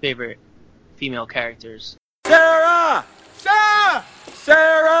favorite female characters. Sarah! Sarah!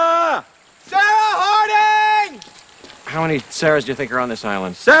 Sarah! Sarah Harding! How many Sarahs do you think are on this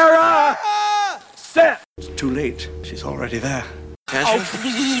island? Sarah! Sarah! It's too late. She's already there. Oh,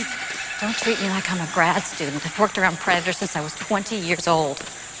 please. Don't treat me like I'm a grad student. I've worked around predators since I was 20 years old.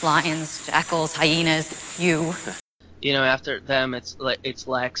 Lions, jackals, hyenas, you. You know, after them, it's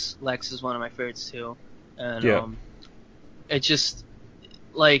Lex. Lex is one of my favorites too. And it just,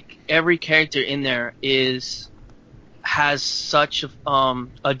 every character in there has such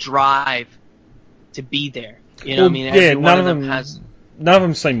a drive to be there. You know what I mean? Every one of them has. None of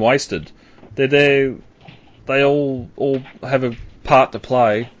them seem wasted. They all have a part to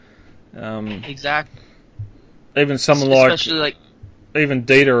play. Exactly. Even someone especially even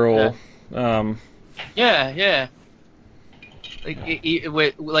Dieter or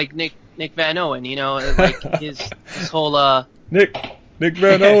like Nick Van Owen, you know, his whole Nick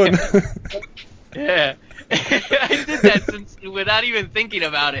Van Owen. Yeah. I did that without even thinking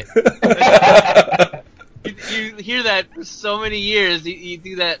about it. You hear that for so many years. You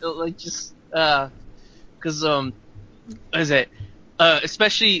do that because what is it?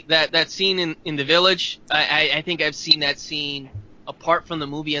 Especially that scene in the village. I think I've seen that scene apart from the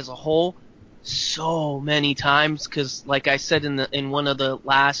movie as a whole so many times, because like I said in one of the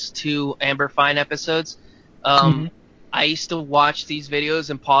last two Amber Fine episodes, I used to watch these videos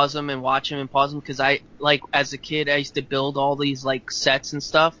and pause them and watch them and pause them because I like as a kid I used to build all these like sets and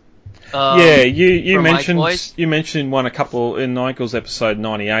stuff. Yeah, you mentioned one a couple in Nigel's episode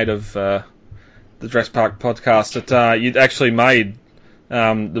 98 of the Jurassic Park podcast that you'd actually made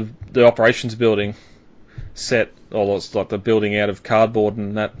the operations building set, or it's like the building out of cardboard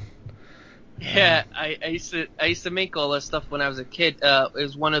and that. Yeah, I used to make all that stuff when I was a kid. It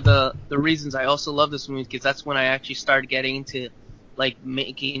was one of the reasons I also love this movie because that's when I actually started getting into like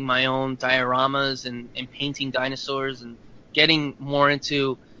making my own dioramas and painting dinosaurs and getting more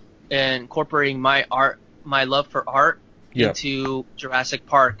into and incorporating my love for art into Jurassic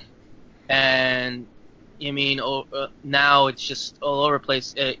Park. And I mean, now it's just all over the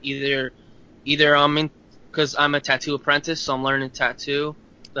place. Either I'm in, because I'm a tattoo apprentice, so I'm learning tattoo.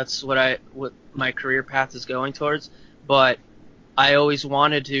 That's what my career path is going towards. But I always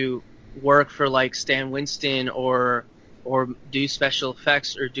wanted to work for like Stan Winston or do special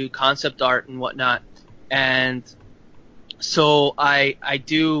effects or do concept art and whatnot. And so I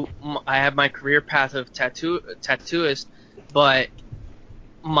have my career path of tattooist, but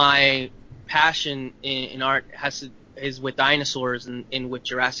my passion in art is with dinosaurs and with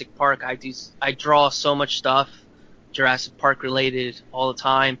Jurassic Park. I draw so much stuff Jurassic Park related all the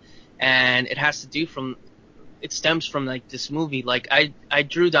time, and it stems from like this movie. Like I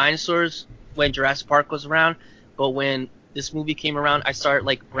drew dinosaurs when Jurassic Park was around, but when this movie came around, I started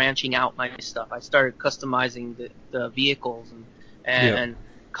like branching out my stuff. I started customizing the vehicles and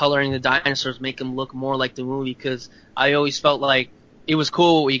coloring the dinosaurs, make them look more like the movie, because I always felt like it was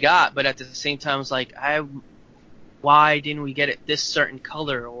cool what we got, but at the same time, I was like, why didn't we get it this certain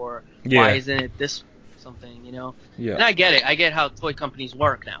color, or why isn't it this something, you know? Yeah. And I get it. I get how toy companies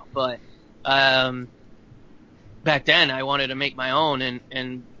work now, but back then I wanted to make my own,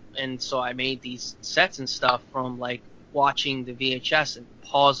 and so I made these sets and stuff from like watching the VHS and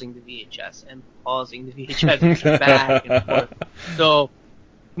pausing the VHS and pausing the VHS back and forth. So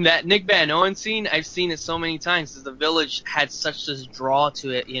that Nick Van Owen scene, I've seen it so many times because the village had such this draw to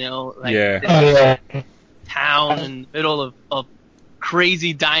it, you know, like this town in the middle of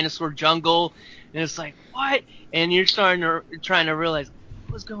crazy dinosaur jungle, and it's like, what? And you're trying to realize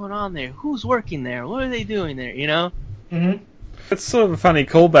what's going on there, who's working there, what are they doing there, you know? Mm-hmm. It's sort of a funny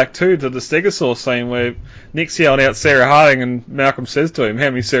callback too to the Stegosaurus scene where Nick's yelling out Sarah Harding and Malcolm says to him, "How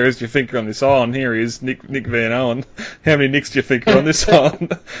many Sarahs do you think are on this island?" Here he is, Nick Van Owen. How many Nicks do you think are on this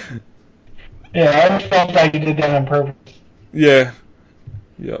island? Yeah, I always felt like he did that on purpose. Yeah.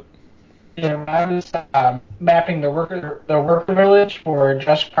 Yep. Yeah, when I was mapping the worker village for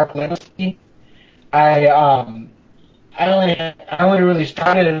Jurassic Park Legacy, I only really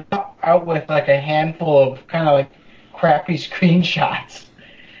started out with like a handful of kind of like crappy screenshots,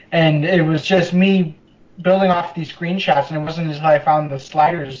 and it was just me building off these screenshots, and it wasn't until I found the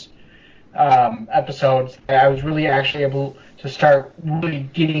Sliders episodes that I was really actually able to start really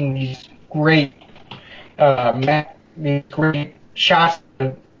getting these great shots of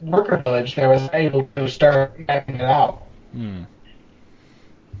the worker village that I was able to start mapping it out.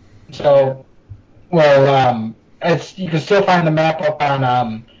 So, well, you can still find the map up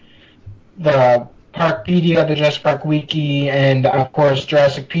on the Parkpedia, the Jurassic Park Wiki, and of course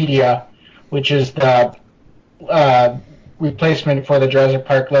Jurassicpedia, which is the replacement for the Jurassic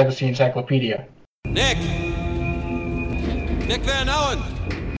Park Legacy Encyclopedia. Nick Van Owen!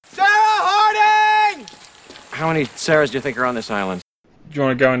 Sarah Harding! How many Sarahs do you think are on this island? Do you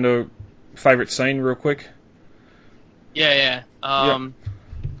want to go into favourite scene real quick? Yeah.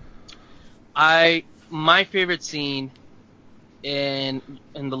 My favorite scene in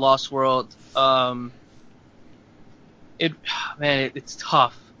the Lost World, it's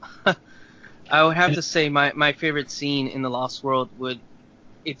tough. I would have to say my favorite scene in the Lost World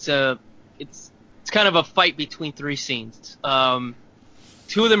it's kind of a fight between three scenes.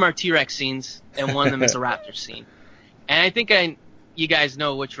 Two of them are T-Rex scenes, and one of them is a raptor scene. And I think you guys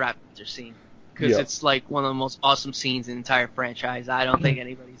know which raptor scene, because it's like one of the most awesome scenes in the entire franchise. I don't think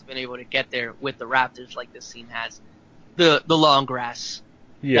anybody's been able to get there with the raptors like this scene has. The long grass.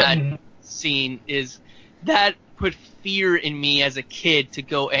 Yeah. That scene that put fear in me as a kid to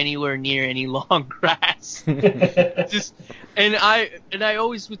go anywhere near any long grass. And I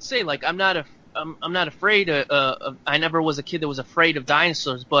always would say, like, I'm not afraid of I never was a kid that was afraid of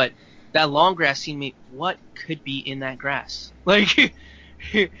dinosaurs, but that long grass scene made what could be in that grass. Like,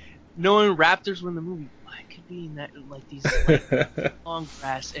 knowing raptors were in the movie, what could be in that, like, these like, long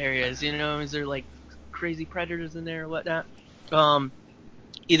grass areas, you know? Is there like crazy predators in there or whatnot?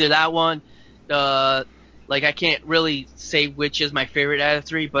 Either that one, like, I can't really say which is my favorite out of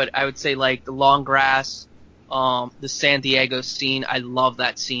three, but I would say like the long grass, The San Diego scene, I love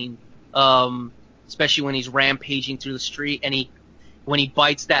that scene. Especially when he's rampaging through the street and when he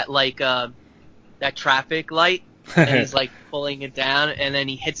bites that that traffic light and he's like pulling it down, and then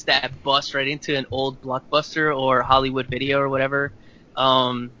he hits that bus right into an old Blockbuster or Hollywood Video or whatever.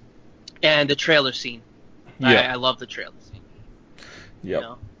 And the trailer scene. Yeah. I love the trailer scene. Yep. You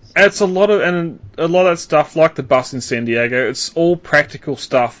know? It's a lot of that stuff, like the bus in San Diego. It's all practical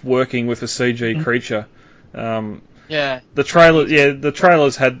stuff working with a CG creature. Yeah. The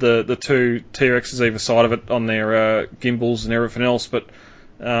trailers had the two T-Rexes either side of it on their gimbals and everything else, but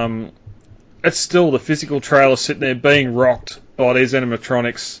it's still the physical trailer sitting there being rocked by these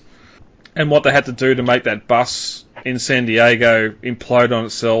animatronics, and what they had to do to make that bus in San Diego implode on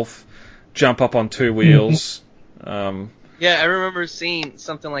itself, jump up on two wheels. Yeah, I remember seeing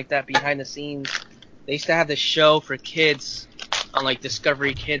something like that behind the scenes. They used to have this show for kids on like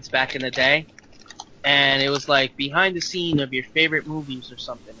Discovery Kids back in the day. And it was like behind the scene of your favorite movies or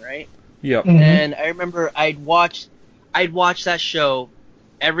something, right? Yep. And I remember I'd watch that show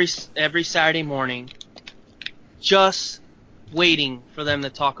every Saturday morning, just waiting for them to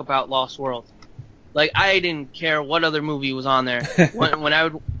talk about Lost World. Like, I didn't care what other movie was on there. when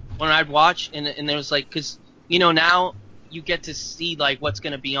I'd watch, and there was like, because now you get to see like what's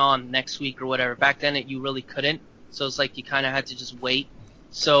gonna be on next week or whatever. Back then you really couldn't, so it's like you kind of had to just wait.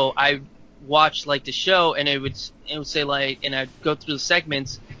 So I watch like the show, and it would say like, and I'd go through the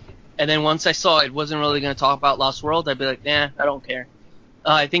segments, and then once I saw it wasn't really going to talk about Lost World, I'd be like, nah, I don't care.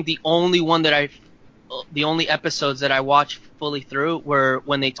 I think the only episodes that I watched fully through were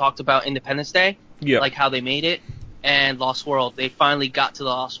when they talked about Independence Day, like how they made it, and Lost World. They finally got to the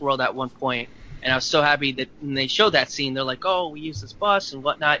Lost World at one point, and I was so happy that when they showed that scene, they're like, oh, we used this bus and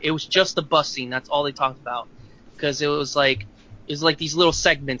whatnot. It was just the bus scene. That's all they talked about, because it was like these little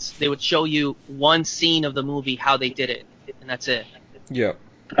segments. They would show you one scene of the movie, how they did it, and that's it. Yeah.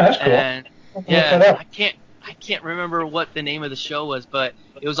 That's cool. And yeah, I can't remember what the name of the show was, but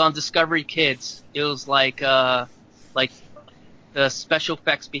it was on Discovery Kids. It was like the special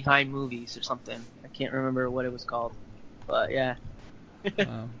effects behind movies or something. I can't remember what it was called, but yeah. Hey,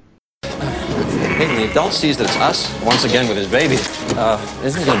 when the adult sees that it's us, once again with his baby,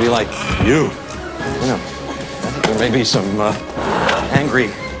 isn't it going to be like, you know, I think there may be some angry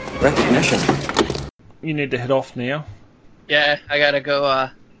recognition. You need to head off now. Yeah, I gotta go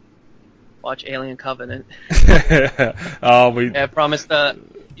watch Alien Covenant. I promised.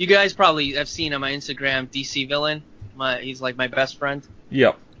 You guys probably have seen on my Instagram, DC Villain. He's like my best friend.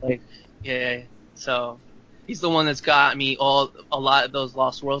 Yep. Yeah. So he's the one that's got me a lot of those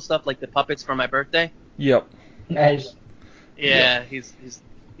Lost World stuff, like the puppets for my birthday. Yep. Nice. Yeah, he's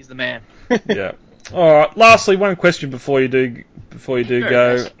the man. Yeah. All right. Lastly, one question before you do Sure,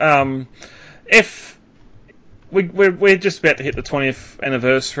 go. yes. If we're just about to hit the 20th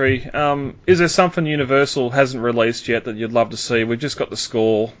anniversary, is there something Universal hasn't released yet that you'd love to see? We've just got the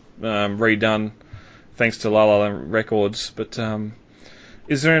score redone, thanks to La La Land Records. But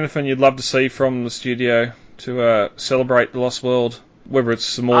is there anything you'd love to see from the studio to celebrate the Lost World? Whether it's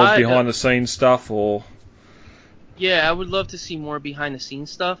some more behind the scenes stuff or. Yeah, I would love to see more behind the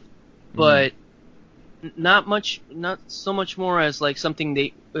scenes stuff, but not so much more as like something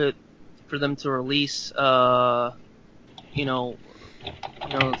they for them to release,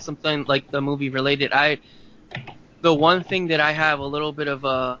 something like the movie related. The one thing that I have a little bit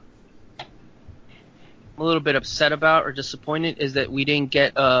upset about or disappointed is that we didn't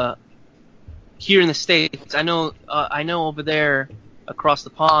get here in the States. I know over there across the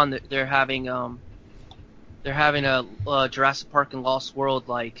pond that they're having a Jurassic Park and Lost World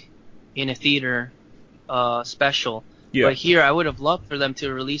like in a theater special. Yeah. But here I would have loved for them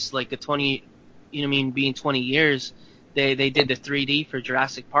to release like the 20, being 20 years. They did the 3D for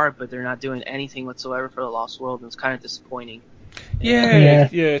Jurassic Park, but they're not doing anything whatsoever for the Lost World, and it's kind of disappointing.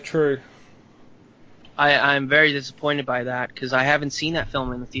 Yeah, true. I'm very disappointed by that because I haven't seen that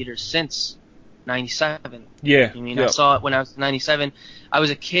film in the theaters since '97. Yeah. I saw it when I was 97. I was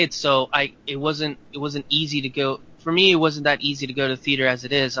a kid, so it wasn't easy to go. For me, it wasn't that easy to go to the theater as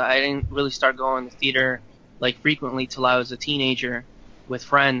it is. I didn't really start going to the theater like frequently till I was a teenager with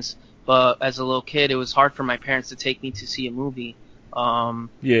friends. But as a little kid, it was hard for my parents to take me to see a movie.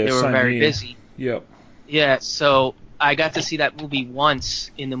 They were very busy. Yep. Yeah, so I got to see that movie once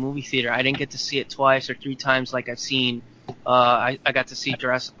in the movie theater. I didn't get to see it twice or three times like I've seen. I got to see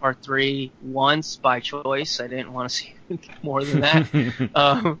Jurassic Park 3 once by choice. I didn't want to see more than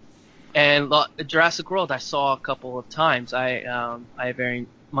that. And Jurassic World I saw a couple of times. I very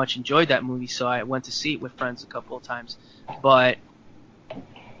much enjoyed that movie, so I went to see it with friends a couple of times. But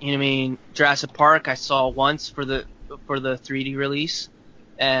You know what I mean? Jurassic Park I saw once for the 3D release,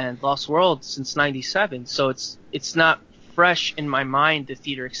 and Lost World since '97. So it's not fresh in my mind, the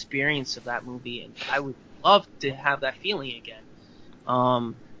theater experience of that movie, and I would love to have that feeling again.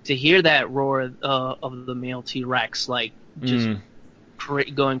 To hear that roar of the male T-Rex, like just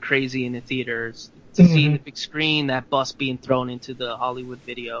going crazy in the theaters, to see the big screen, that bus being thrown into the Hollywood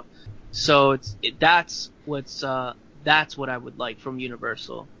video. So that's what I would like from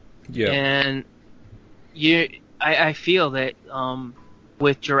Universal. Yeah. And I feel that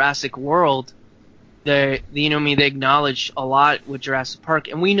with Jurassic World, they acknowledge a lot with Jurassic Park,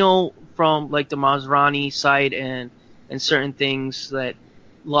 and we know from like the Masrani side and certain things that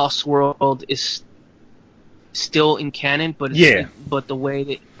Lost World is still in canon, but the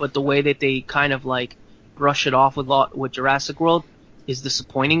way that they kind of like brush it off with Jurassic World is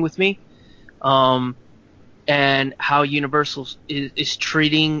disappointing with me. And how Universal is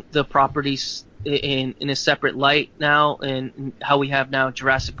treating the properties in a separate light now, and how we have now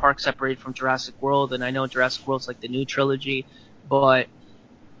Jurassic Park separated from Jurassic World. And I know Jurassic World's like the new trilogy, but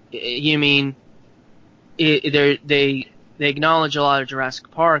you mean they acknowledge a lot of Jurassic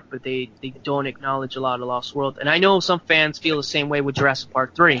Park, but they don't acknowledge a lot of Lost World. And I know some fans feel the same way with Jurassic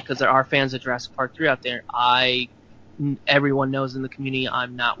Park 3, because there are fans of Jurassic Park 3 out there. Everyone knows in the community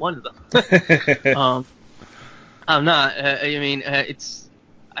I'm not one of them. I'm not.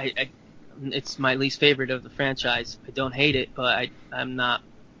 It's my least favorite of the franchise. I don't hate it, but I'm not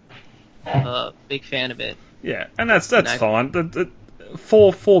a big fan of it. Yeah, and that's fine.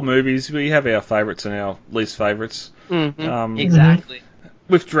 Four movies, we have our favourites and our least favourites. Exactly.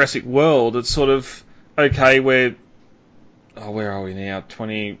 With Jurassic World, it's sort of okay. Where are we now?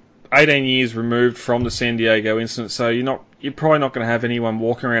 18 years removed from the San Diego incident, so you're probably not going to have anyone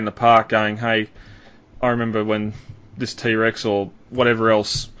walking around the park going, "Hey, I remember when this T-Rex or whatever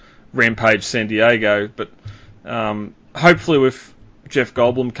else rampaged San Diego." But hopefully, with Jeff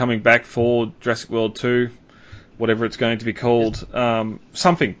Goldblum coming back for Jurassic World 2, whatever it's going to be called,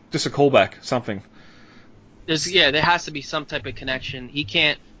 something, just a callback, something. There has to be some type of connection.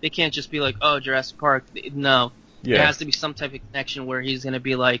 They can't just be like, oh, Jurassic Park. No. Yeah. There has to be some type of connection where he's going to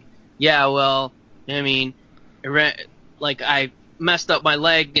be like, yeah, well, I mean, like I messed up my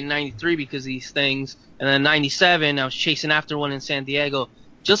leg in 93 because of these things, and then in 97 I was chasing after one in San Diego.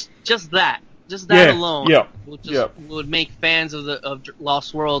 Just that alone would make fans of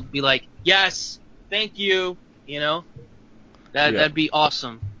Lost World be like, yes, thank you, that'd be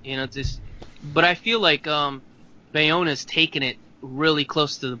awesome, but I feel like Bayona's taken it really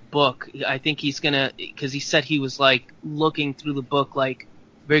close to the book. I think he's gonna, because he said he was like looking through the book like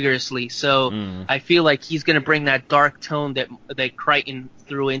vigorously, so I feel like he's gonna bring that dark tone that Crichton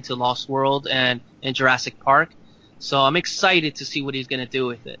threw into Lost World and Jurassic Park. So I'm excited to see what he's gonna do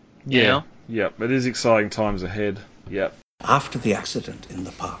with it. You know? Yep, it is exciting times ahead. Yep. After the accident in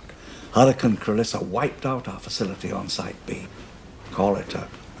the park, Hurricane Carissa wiped out our facility on Site B. Call it an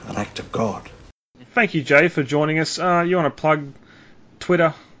act of God. Thank you, Jay, for joining us. You want to plug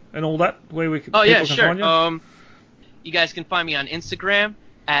Twitter and all that, where people can find you? You guys can find me on Instagram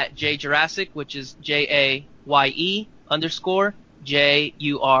at JayJurassic, which is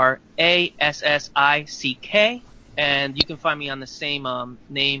JAYE_JURASSICK, and you can find me on the same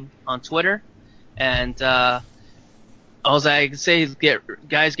name on Twitter. And all I can say is get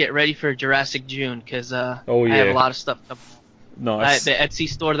ready for Jurassic June, because I have a lot of stuff coming. Nice. The Etsy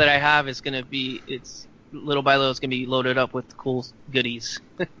store that I have is going to be, little by little, it's going to be loaded up with cool goodies.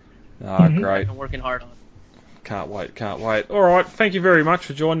 Great. I'm working hard on it. Can't wait. All right, thank you very much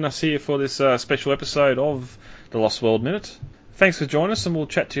for joining us here for this special episode of the Lost World Minute. Thanks for joining us, and we'll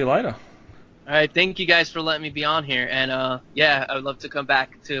chat to you later. All right, thank you guys for letting me be on here, and I would love to come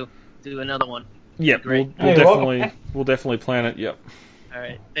back to do another one. Yep, we'll definitely plan it. Yep. All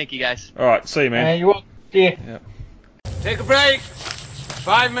right, thank you guys. All right, see you, man. You're welcome. See you. Yep. Take a break.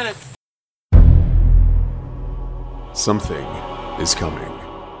 5 minutes. Something is coming.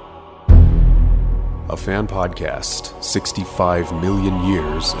 A fan podcast 65 million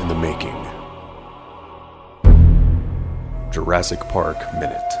years in the making. Jurassic Park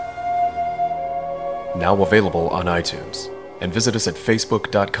Minute. Now available on iTunes. And visit us at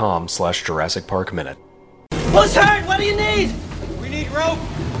facebook.com/Jurassic Park Minute. Who's hurt? What do you need? We need rope.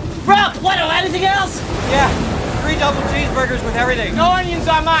 Rope? What? Anything else? Yeah, 3 double cheeseburgers with everything. No onions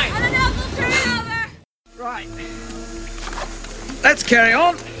on mine. I don't know. We'll turn it over. Right. Let's carry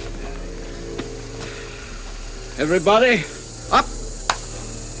on. Everybody, up.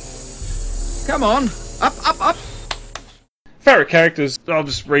 Come on. Up. Favourite characters, I'll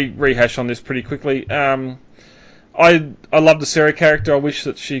just rehash on this pretty quickly. I love the Sarah character. I wish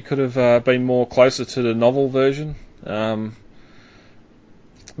that she could have been more closer to the novel version. But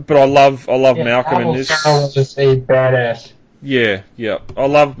I love Malcolm in this. Sarah was just a badass. Yeah. I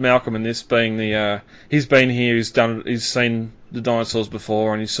love Malcolm in this being he's been here, he's seen the dinosaurs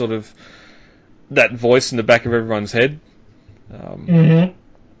before, and he's sort of that voice in the back of everyone's head.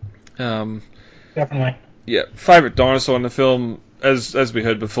 Definitely. Yeah, favourite dinosaur in the film, as we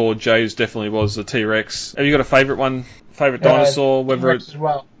heard before, Jay's definitely was the T-Rex. Have you got a favourite one? Favourite dinosaur? Whether T-Rex as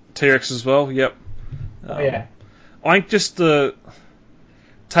well. T-Rex as well. Yep. Yeah. I think just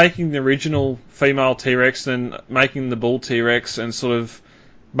taking the original female T-Rex and making the bull T-Rex and sort of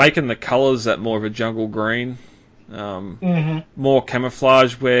making the colours that more of a jungle green, more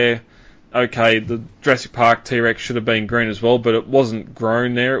camouflage. Where the Jurassic Park T-Rex should have been green as well, but it wasn't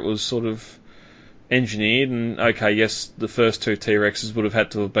grown there. It was sort of engineered, and yes, the first two T-Rexes would have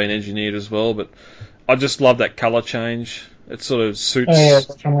had to have been engineered as well, but I just love that colour change. It sort of suits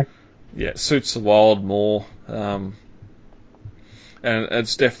suits the wild more, and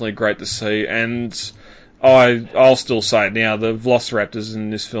it's definitely great to see. And I'll still say it now, the Velociraptors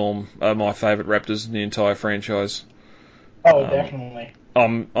in this film are my favourite raptors in the entire franchise. Oh, definitely.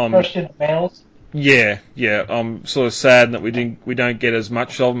 Especially the males. Yeah. I'm sort of sad that we don't get as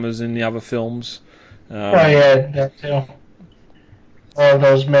much of them as in the other films. That too. Or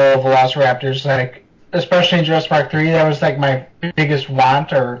those male Velociraptors, especially in Jurassic Park 3, that was my biggest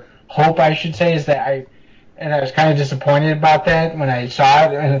want or hope, I should say, is that I was kind of disappointed about that when I saw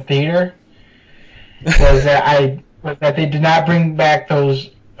it in the theater. Was that they did not bring back those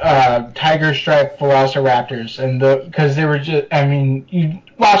tiger stripe Velociraptors, and because they were just, you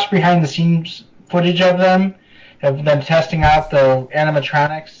watch behind the scenes footage of them testing out the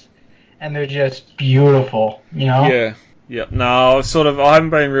animatronics, and they're just beautiful, Yeah. No, I haven't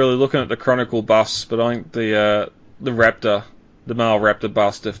been really looking at the Chronicle busts, but I think the Raptor, the male Raptor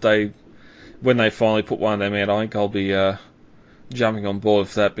bust, when they finally put one of them out, I think I'll be jumping on board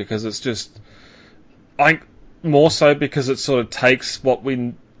with that, because it's just, I think more so because it sort of takes what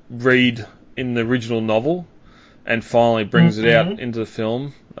we read in the original novel and finally brings it out into the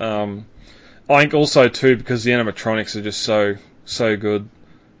film. I think also too because the animatronics are just so good.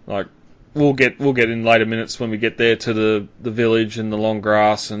 We'll get in later minutes when we get there to the village and the long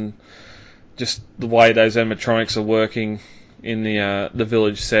grass, and just the way those animatronics are working in the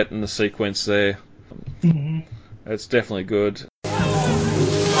village set and the sequence there. It's definitely good.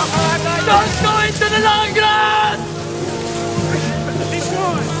 Don't go into the long grass!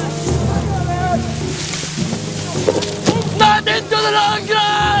 Not into the long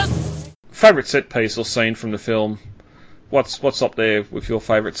grass! Favourite set piece or scene from the film? What's up there with your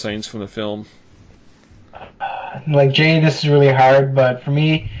favourite scenes from the film? Jay, this is really hard, but for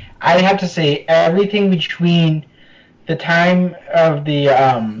me, I have to say everything between the time of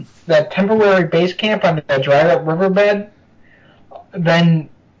that temporary base camp on the dried up riverbed, then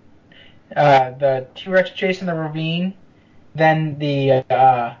the T-Rex chase in the ravine, then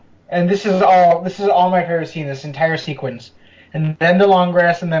and this is all my favorite scene, this entire sequence, and then the long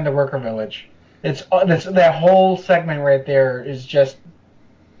grass, and then the worker village. It's that whole segment right there is just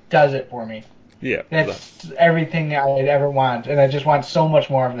does it for me. Yeah, that's everything I'd ever want, and I just want so much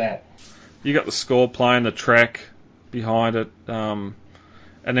more of that. You got the score playing, the track behind it, and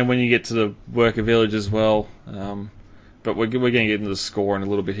then when you get to the worker village as well. But we're going to get into the score in a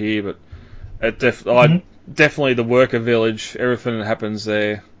little bit here. But definitely the worker village, everything that happens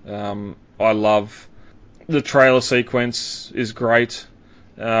there. I love the trailer sequence is great.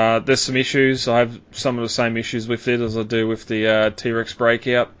 There's some issues. I have some of the same issues with it as I do with the T-Rex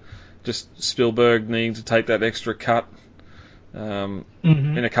breakout. Just Spielberg needing to take that extra cut in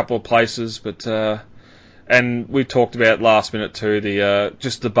a couple of places, but and we talked about last minute too. The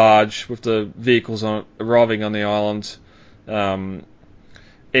just the barge with the vehicles on it arriving on the island.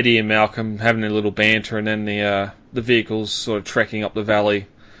 Eddie and Malcolm having a little banter, and then the vehicles sort of trekking up the valley.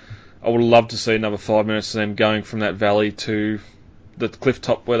 I would love to see another 5 minutes of them going from that valley to the cliff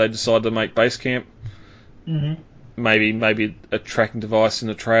top where they decide to make base camp. Maybe a tracking device in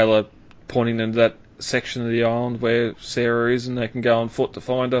the trailer pointing into that section of the island where Sarah is, and they can go on foot to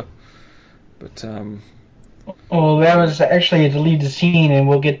find her. But well, that was actually a deleted scene, and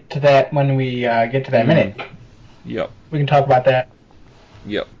we'll get to that when we get to that minute. Yep. We can talk about that.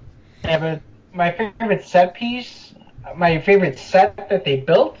 Yep. Yeah, but my favorite set piece, my favorite set that they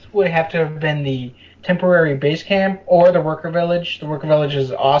built would have to have been the temporary base camp or the worker village. The worker village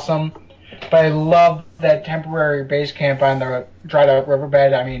is awesome, but I love that temporary base camp on the dried up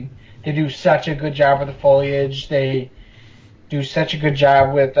riverbed. I mean, they do such a good job with the foliage. They do such a good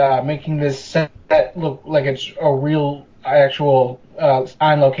job with making this set look like it's a real, actual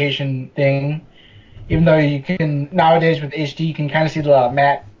on-location thing. Even though you can, nowadays with HD, you can kind of see the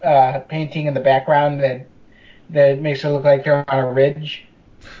matte painting in the background that makes it look like they're on a ridge.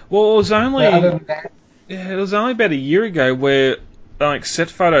 Well, it was only other than that, it was only about a year ago where like set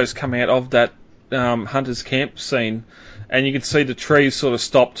photos come out of that Hunter's Camp scene, and you could see the trees sort of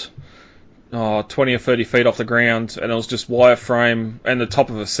stopped 20 or 30 feet off the ground, and it was just wireframe and the top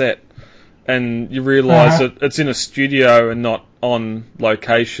of a set. And you realise that it's in a studio and not on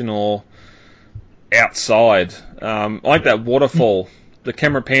location or outside. Like that waterfall. The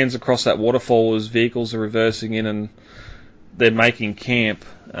camera pans across that waterfall as vehicles are reversing in and they're making camp.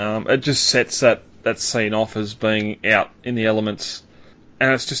 It just sets that scene off as being out in the elements.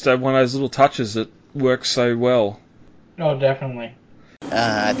 And it's just one of those little touches that works so well. Oh, definitely.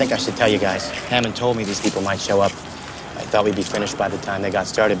 I think I should tell you guys. Hammond told me these people might show up. I thought we'd be finished by the time they got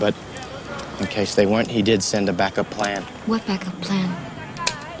started, but in case they weren't, he did send a backup plan. What backup plan?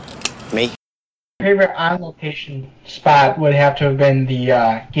 Me? Favorite on-location spot would have to have been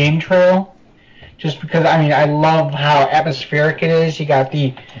the game trail, just because, I mean, I love how atmospheric it is. You got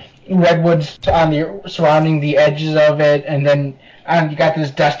the redwoods surrounding the edges of it, and then you got this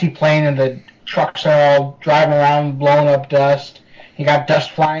dusty plain, and the trucks are all driving around blowing up dust. You got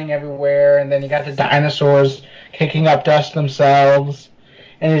dust flying everywhere, and then you got the dinosaurs kicking up dust themselves,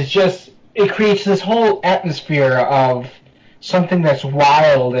 and it creates this whole atmosphere of something that's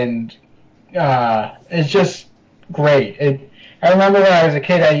wild, and it's just great. I remember when I was a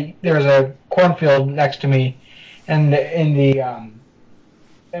kid, there was a cornfield next to me, and at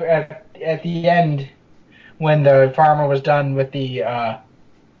the end, when the farmer was done with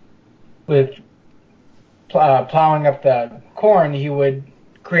plowing up the corn, he would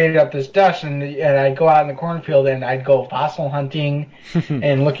create up this dust, and I'd go out in the cornfield and I'd go fossil hunting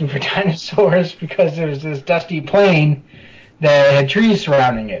and looking for dinosaurs because there was this dusty plain that had trees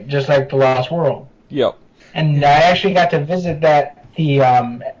surrounding it, just like the Lost World. Yep. And I actually got to visit that.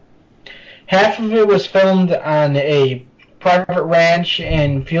 Half of it was filmed on a private ranch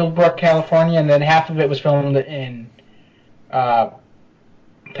in Fieldbrook, California, and then half of it was filmed in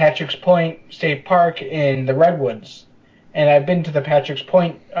Patrick's Point State Park in the Redwoods. And I've been to the Patrick's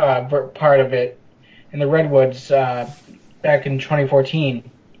Point part of it in the Redwoods back in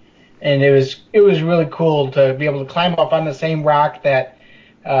 2014. And it was really cool to be able to climb up on the same rock that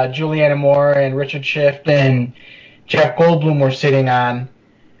Julianne Moore and Richard Schiff and Jeff Goldblum were sitting on,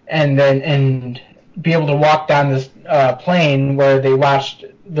 and be able to walk down this plane where they watched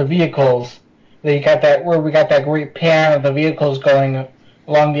the vehicles. We got that great pan of the vehicles going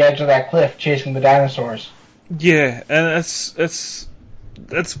along the edge of that cliff chasing the dinosaurs. Yeah, and it's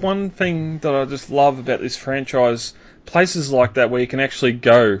one thing that I just love about this franchise. Places like that where you can actually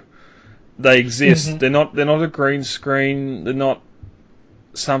go. They exist. Mm-hmm. They're not a green screen. They're not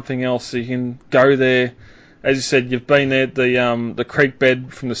something else. You can go there. As you said, you've been there. The creek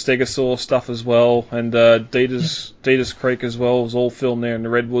bed from the Stegosaur stuff as well, and Dita's Creek as well was all filmed there in the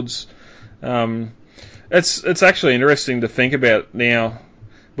Redwoods. It's actually interesting to think about now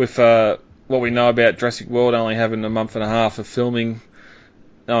with what we know about Jurassic World only having a month and a half of filming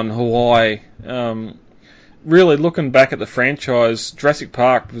on Hawaii. Really, looking back at the franchise, Jurassic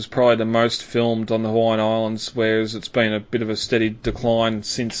Park was probably the most filmed on the Hawaiian Islands, whereas it's been a bit of a steady decline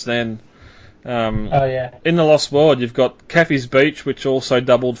since then. In the Lost World, you've got Caffey's Beach, which also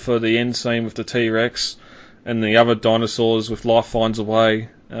doubled for the end scene with the T-Rex and the other dinosaurs with Life Finds a Way.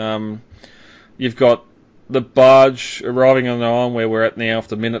 You've got the barge arriving on the island where we're at now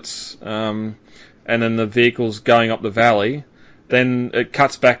after minutes, and then the vehicles going up the valley. Then it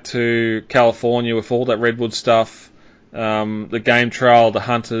cuts back to California with all that Redwood stuff, the game trail, the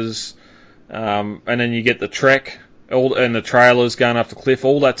hunters, and then you get the trek, and the trailers going up the cliff.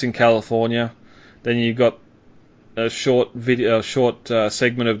 All that's in California. Then you've got a short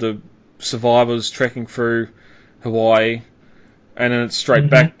segment of the survivors trekking through Hawaii, and then it's straight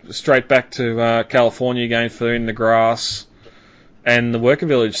back to California again for in the grass, and the worker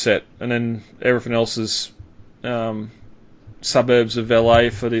village set, and then everything else is suburbs of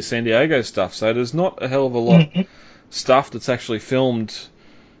LA for the San Diego stuff. So there's not a hell of a lot of stuff that's actually filmed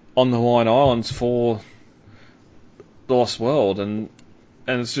on the Hawaiian Islands for the Lost World, and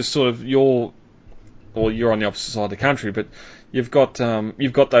it's just sort of you're on the opposite side of the country, but you've got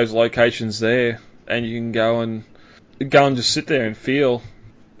those locations there, and you can go and just sit there and feel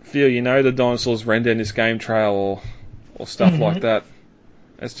the dinosaurs ran down this game trail or stuff like that.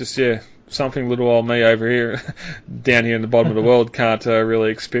 It's just something little old me over here, down here in the bottom of the world, can't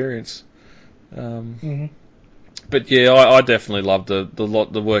really experience. But yeah, I definitely loved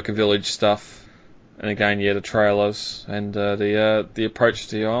the Worker Village stuff, and again, yeah, the trailers and the approach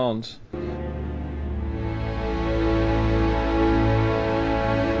to the island.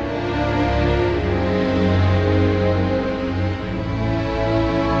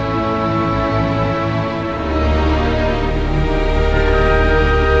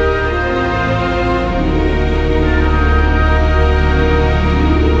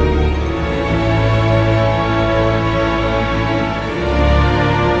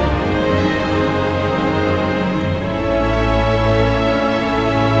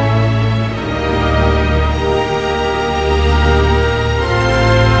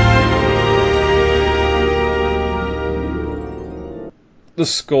 The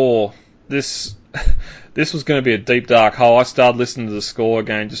score. This was going to be a deep dark hole. I started listening to the score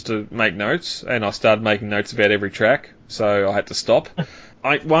again just to make notes, and I started making notes about every track, so I had to stop.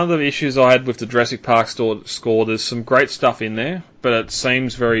 One of the issues I had with the Jurassic Park score, there's some great stuff in there, but it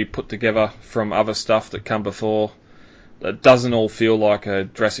seems very put together from other stuff that come before. It doesn't all feel like a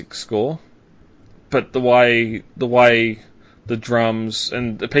Jurassic score, but the way the drums,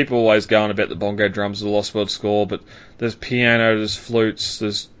 and the people always go on about the bongo drums of the Lost World score, but there's piano, there's flutes,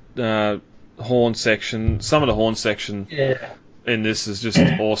 there's horn section. Some of the horn section in this is just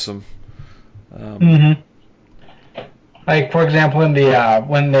awesome. Like, for example, in the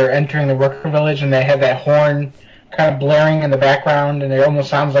when they're entering the Worker Village and they have that horn kind of blaring in the background, and it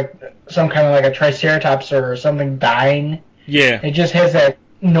almost sounds like some kind of like a triceratops or something dying. Yeah. It just has that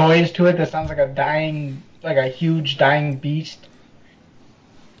noise to it that sounds like a dying, like a huge dying beast.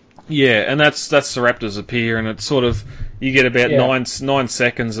 Yeah, and that's the Raptors appear, and it's sort of, you get about 9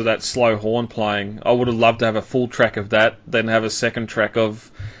 seconds of that slow horn playing. I would have loved to have a full track of that, then have a second track of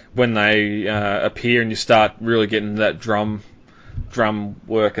when they appear, and you start really getting that drum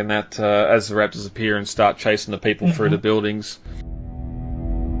work, and that as the Raptors appear and start chasing the people through the buildings.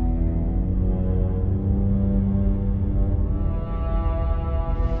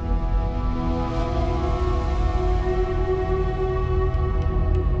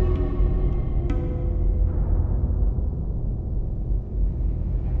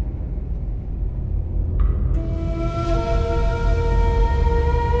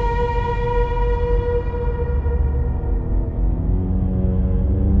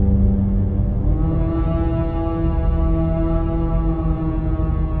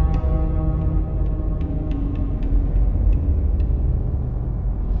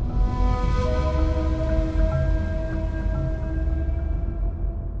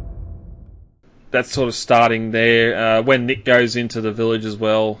 That's sort of starting there. When Nick goes into the village as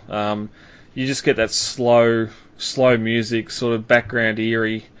well, you just get that slow music, sort of background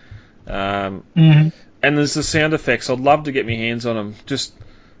eerie. And there's the sound effects. I'd love to get my hands on them. Just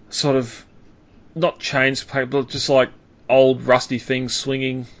sort of, not chains, but just like old rusty things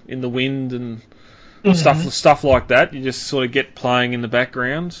swinging in the wind and stuff like that. You just sort of get playing in the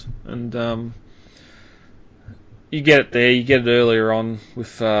background. And you get it there. You get it earlier on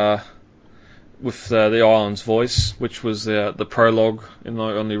with the Island's voice, which was the prologue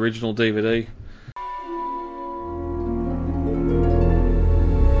on the original DVD.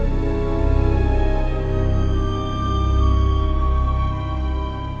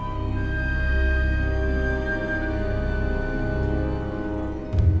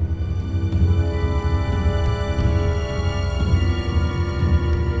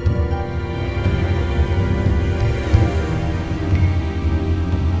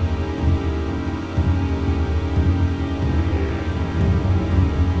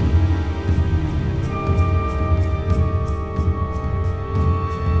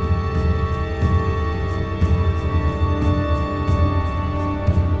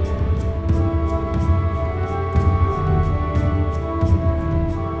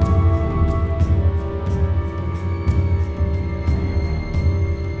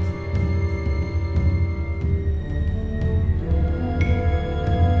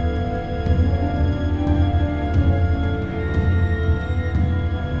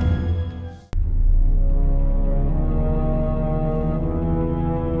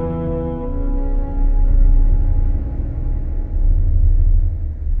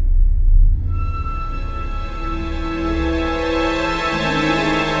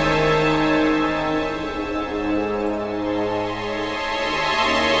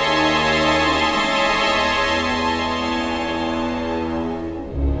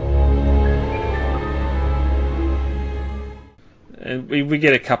 We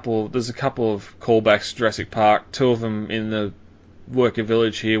get there's a couple of callbacks to Jurassic Park, 2 of them in the Worker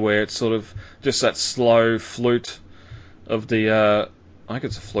Village here, where it's sort of just that slow flute of the, I think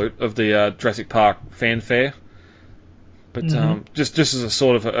it's a flute, of the Jurassic Park fanfare, But just as a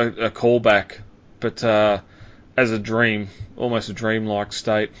sort of a callback, but as a dream, almost a dreamlike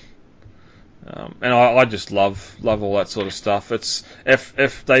state. And I just love all that sort of stuff. It's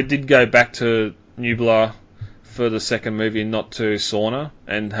if they did go back to Nublar for the second movie and not to Sauna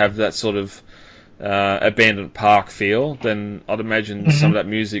and have that sort of abandoned park feel, then I'd imagine some of that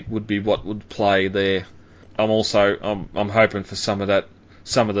music would be what would play there. I'm hoping for some of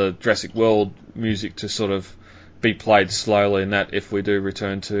the Jurassic World music to sort of be played slowly, and that if we do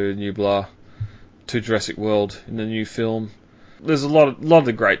return to Nublar, to Jurassic World in the new film. There's a lot of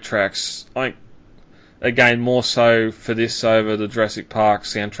the great tracks. Again, more so for this over the Jurassic Park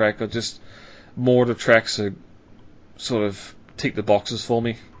soundtrack, or just more of the tracks are sort of tick the boxes for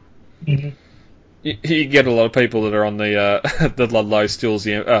me. Mm-hmm. You get a lot of people that are on the the Nedry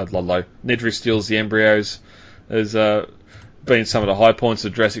Steals the Embryos as being some of the high points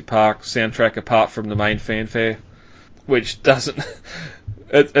of Jurassic Park soundtrack, apart from the main fanfare, which doesn't.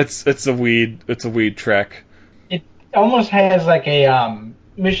 It's a weird track. It almost has like a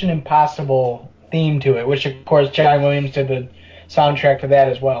Mission Impossible theme to it, which of course John Williams did the soundtrack to that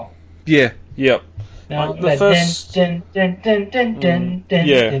as well. Yeah. Yep. No, The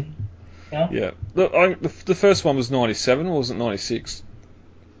first one was 97, or was it 96?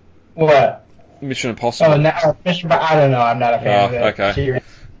 What? Mission Impossible. Oh, no, I don't know. I'm not a fan of that. Okay. Series.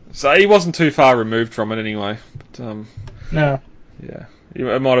 So he wasn't too far removed from it anyway. But, no. Yeah.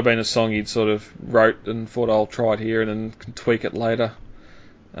 It might have been a song he'd sort of wrote and thought, I'll try it here and then can tweak it later.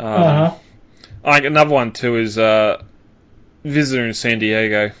 I think another one too is Visitor in San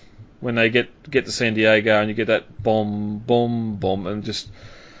Diego. When they get to San Diego and you get that boom, boom, boom, and just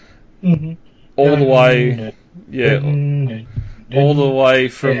all the way, all the way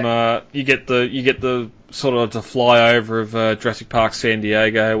from you get the sort of the flyover of Jurassic Park San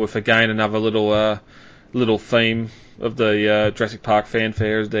Diego with again another little theme of the Jurassic Park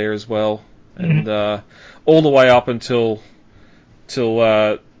fanfare there as well, and all the way up until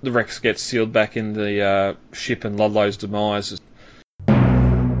the Rex gets sealed back in the ship and Ludlow's demise.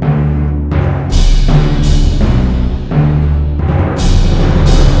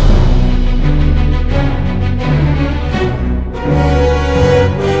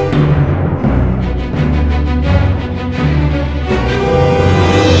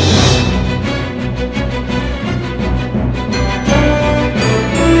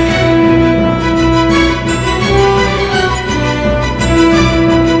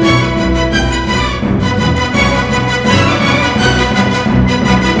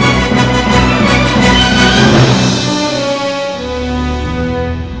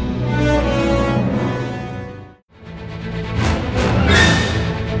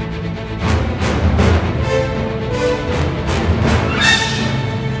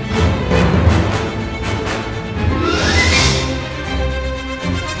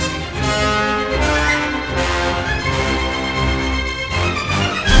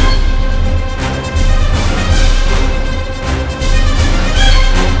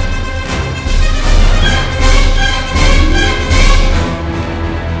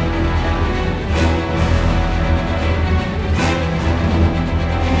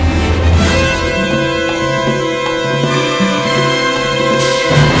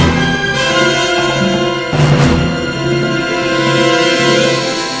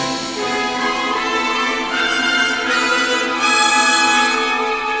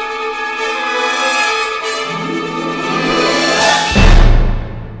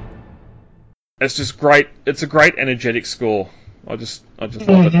 It's just great. It's a great energetic score. I just love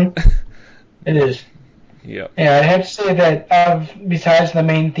it. It is. Yeah. Yeah, I have to say that besides the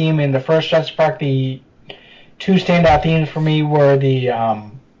main theme in the first Jurassic Park, the two standout themes for me were the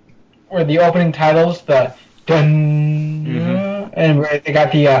opening titles, the dun, and they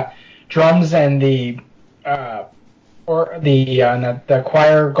got the drums and the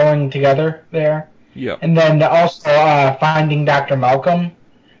choir going together there. Yeah. And then also Finding Dr. Malcolm,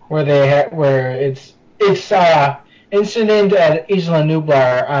 where it's Incident at Isla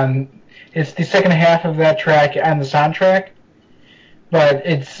Nublar. It's the second half of that track on the soundtrack, but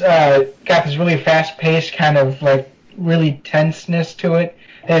it's got this really fast-paced kind of like really tenseness to it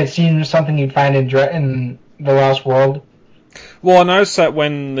that it seems something you'd find in The Lost World. Well, I noticed that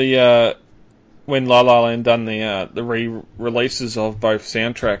when La La Land done the re-releases of both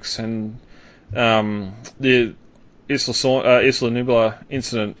soundtracks, and the Isla Nublar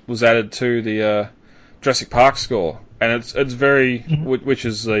incident was added to the Jurassic Park score, and it's very, which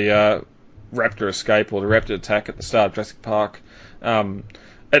is the raptor escape or the raptor attack at the start of Jurassic Park.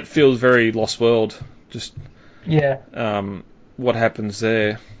 It feels very Lost World, just what happens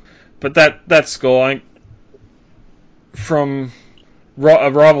there. But that score, from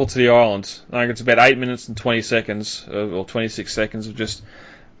arrival to the island. I think it's about 8 minutes and 20 seconds, or 26 seconds of just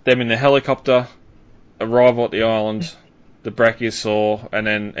them in the helicopter, arrival at the island, the Brachiosaur, and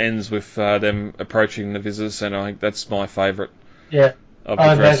then ends with them approaching the visitor center. I think that's my favourite. Yeah. Of the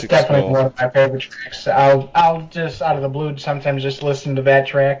that's Jurassic definitely score. one of my favorite tracks. I'll just out of the blue sometimes just listen to that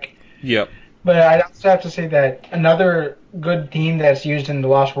track. Yep. But I also have to say that another good theme that's used in The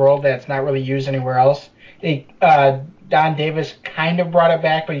Lost World that's not really used anywhere else. Don Davis kind of brought it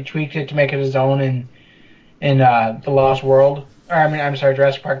back, but he tweaked it to make it his own in The Lost World.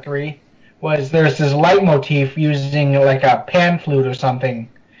 Jurassic Park 3. There's this leitmotif using like a pan flute or something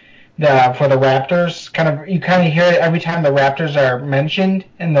for the raptors. You kind of hear it every time the raptors are mentioned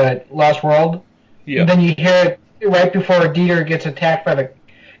in The Lost World. Yeah. And then you hear it right before Dieter gets attacked by the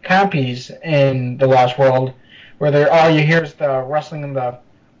compies in The Lost World, where all you hear is the rustling in the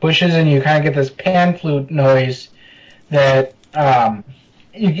bushes, and you kind of get this pan flute noise that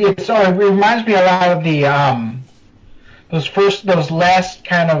it reminds me a lot of the those last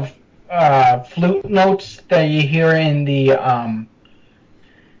kind of flute notes that you hear in the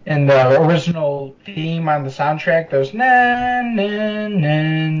original theme on the soundtrack. Those na na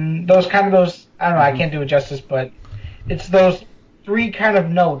na, those I don't know, I can't do it justice, but it's those three kind of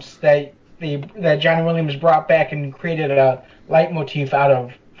notes that John Williams brought back and created a leitmotif out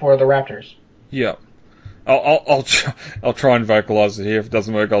of for the Raptors. Yeah. I'll try and vocalise it here. If it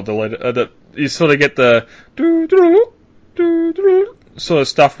doesn't work, I'll delete it. You sort of get the sort of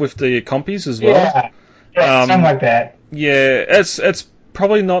stuff with the compies as well. Yeah, something like that. Yeah, it's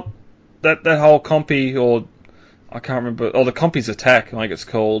probably not that whole compy, or I can't remember. Or the compy's attack, I think it's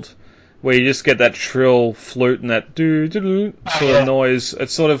called, where you just get that shrill flute and that sort of noise.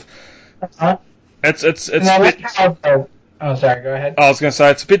 It's sort of it's Oh, sorry. Go ahead. I was going to say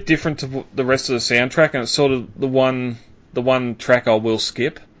it's a bit different to the rest of the soundtrack, and it's sort of the one track I will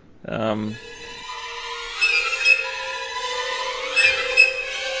skip.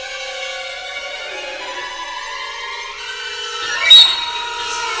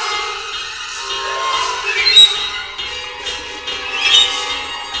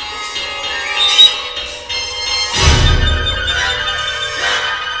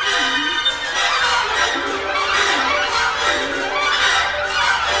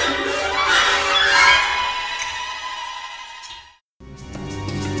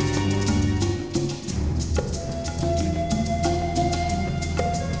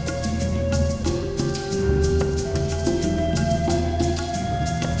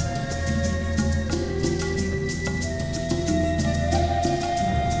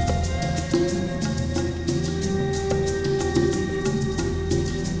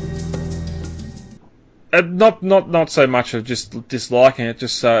 Not so much of just disliking it.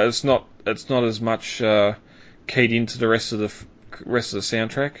 Just it's not as much keyed into the rest of the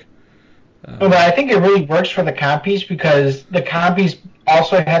soundtrack. But I think it really works for the compies because the compies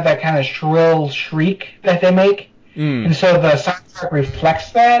also have that kind of shrill shriek that they make, and so the soundtrack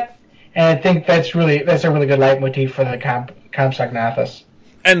reflects that. And I think that's a really good leitmotif for the Compsognathus.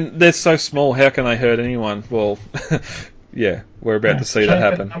 And they're so small. How can they hurt anyone? Well, yeah, we're about to see that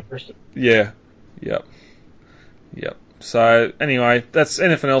happen. Yeah. Yep. So, anyway, that's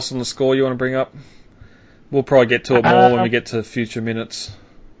anything else on the score you want to bring up? We'll probably get to it more when we get to future minutes.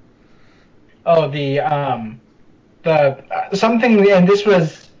 Oh, something, and this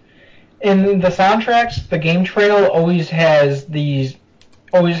was in the soundtracks. The Game Trail always has this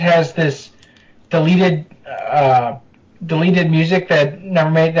deleted music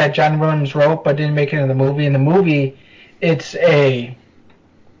that John Williams wrote but didn't make it in the movie. In the movie, it's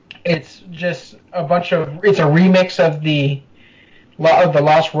just it's a remix of the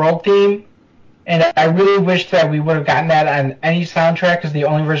Lost World theme, and I really wish that we would have gotten that on any soundtrack, because the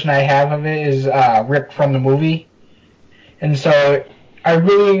only version I have of it is ripped from the movie. And so that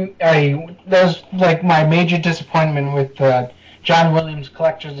was like my major disappointment with John Williams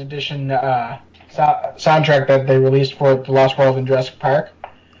Collector's Edition soundtrack that they released for The Lost World and Jurassic Park,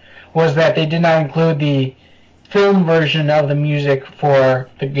 was that they did not include the film version of the music for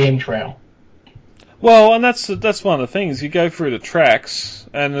the Game Trail. Well, and that's one of the things. You go through the tracks,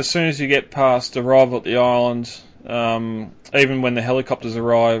 and as soon as you get past arrival at the island, even when the helicopters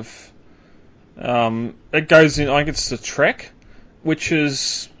arrive, it goes in. I think it's the Trek, which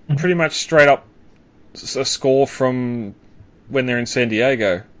is pretty much straight up a score from when they're in San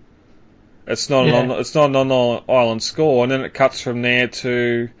Diego. It's not an on-island score, and then it cuts from there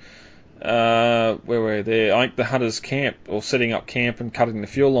to where were they? I think the hunters' camp, or setting up camp and cutting the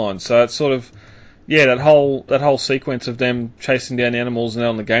fuel line. So it's sort of that whole sequence of them chasing down animals and out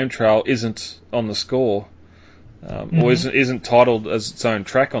on the game trail isn't on the score. or isn't titled as its own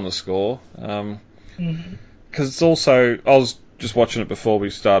track on the score. Because it's also, I was just watching it before we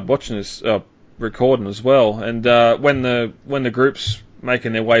started watching this, recording as well, and when the group's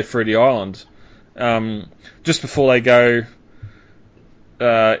making their way through the island, just before they go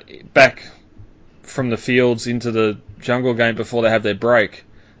back from the fields into the jungle game before they have their break,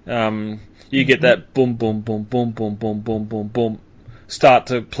 you get that boom, boom, boom, boom, boom, boom, boom, boom, boom start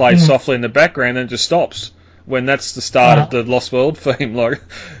to play softly in the background, and it just stops when that's the start of the Lost World theme. Like,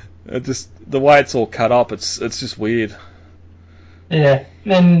 it just, the way it's all cut up, it's just weird. Yeah,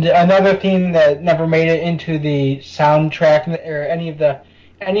 and another theme that never made it into the soundtrack or any of the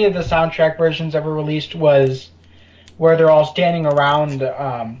soundtrack versions ever released was where they're all standing around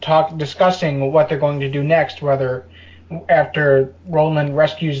discussing what they're going to do next, whether after Roland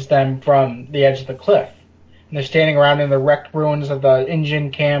rescues them from the edge of the cliff. And they're standing around in the wrecked ruins of the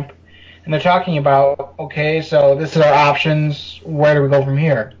Indian camp, and they're talking about, okay, so this is our options, where do we go from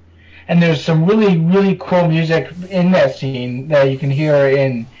here? And there's some really, really cool music in that scene that you can hear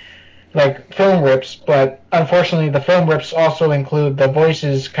in, like, film rips, but unfortunately the film rips also include the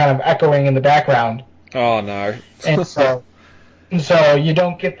voices kind of echoing in the background. Oh, no. And so you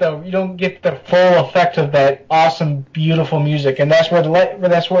don't get the full effect of that awesome, beautiful music, and that's where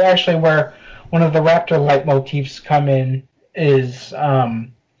where one of the Raptor leitmotifs come in is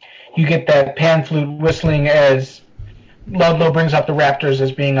you get that pan flute whistling as Ludlow brings up the Raptors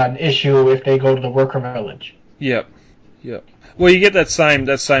as being an issue if they go to the worker village. Yep. Well, you get that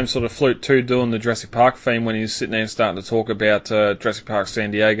same sort of flute too doing the Jurassic Park theme when he's sitting there starting to talk about Jurassic Park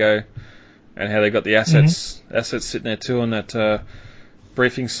San Diego and how they got the assets sitting there too in that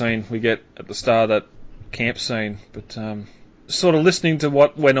briefing scene we get at the start of that camp scene. But sort of listening to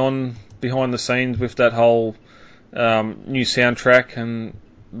what went on behind the scenes with that whole new soundtrack and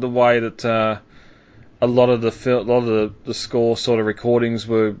the way that a lot of the score sort of recordings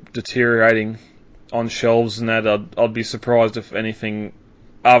were deteriorating on shelves, and that I'd be surprised if anything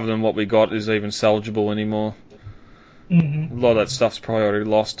other than what we got is even salvageable anymore. A lot of that stuff's probably already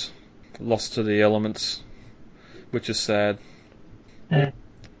lost to the elements, which is sad. I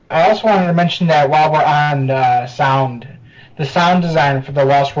also wanted to mention that while we're on sound, the sound design for The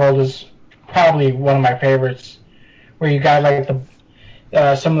Lost World is probably one of my favorites, where you got like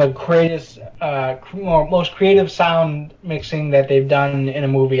some of the most creative sound mixing that they've done in a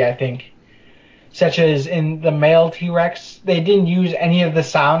movie, I think. Such as in the male T-Rex, they didn't use any of the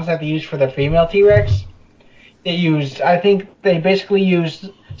sounds that they used for the female T-Rex. I think they basically used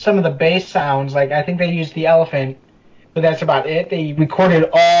some of the bass sounds, like I think they used the elephant, but that's about it. They recorded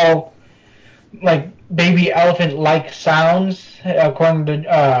all like baby elephant-like sounds, according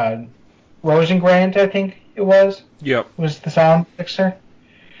to Rosengrant, I think it was. Yep. Was the sound mixer.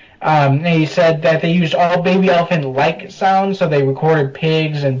 And he said that they used all baby elephant-like sounds, so they recorded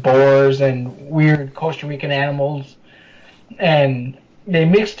pigs and boars and weird Costa Rican animals, and they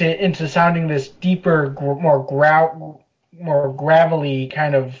mixed it into sounding this deeper, more gravelly,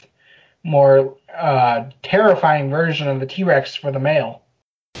 kind of more terrifying version of the T-Rex for the male.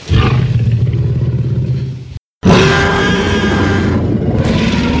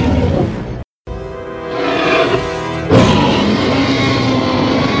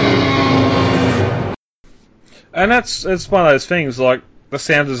 And it's one of those things, like, the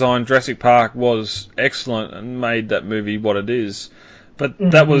sound design Jurassic Park was excellent and made that movie what it is. But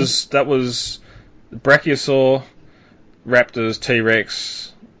that was Brachiosaur, Raptors,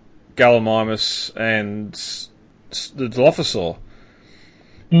 T-Rex, Gallimimus, and the Dilophosaur.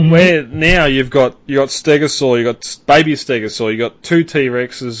 Where now you've got Stegosaur, you got baby Stegosaur, you got two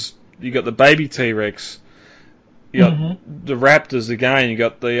T-Rexes, you got the baby T-Rex, you got the Raptors again, you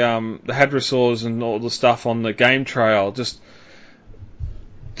got the Hadrosaurs and all the stuff on the game trail. Just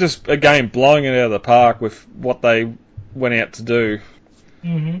again blowing it out of the park with what they went out to do.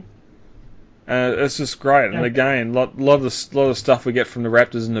 It's just great, and again, lot of the stuff we get from the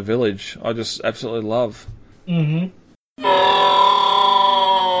Raptors in the village, I just absolutely love.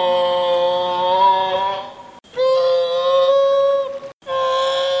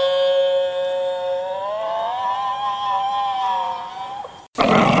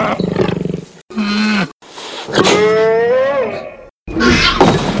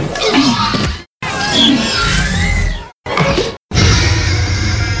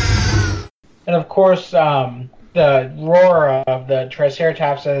 And of course, the roar of the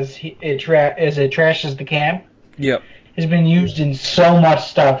Triceratops as it trashes the camp. Yep. Has been used in so much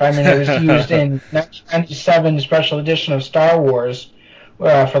stuff. I mean, it was used in 1997 special edition of Star Wars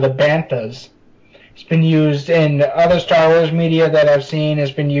for the Banthas. It's been used in other Star Wars media that I've seen.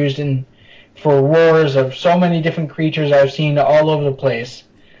 It's been used in for roars of so many different creatures I've seen all over the place.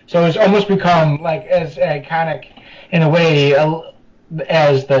 So it's almost become like as iconic in a way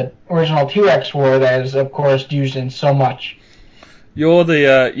as the original T-Rex roar that is, of course, used in so much. You're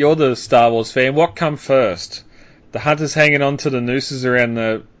the Star Wars fan. What come first? The hunters hanging on to the nooses around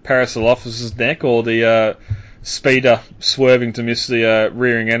the Parasaurolophus' neck, or the speeder swerving to miss the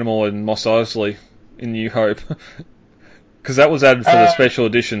rearing animal in Mos Eisley in New Hope? Because that was added for the special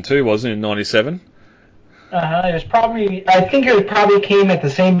edition too, wasn't it, in '97? It was probably. I think it probably came at the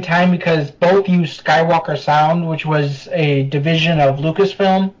same time because both used Skywalker Sound, which was a division of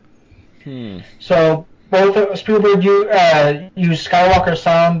Lucasfilm. So both Spielberg used Skywalker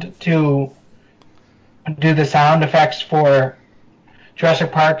Sound to do the sound effects for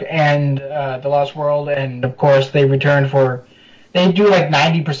Jurassic Park and The Lost World, and of course they returned for. They do like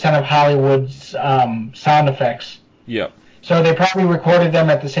 90% of Hollywood's sound effects. Yep. So they probably recorded them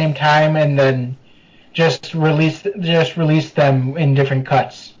at the same time and then just released them in different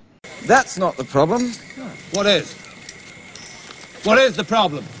cuts. That's not the problem. What is? What is the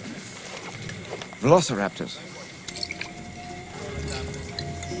problem? Velociraptors.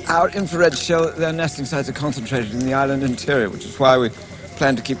 Our infrared show that their nesting sites are concentrated in the island interior, which is why we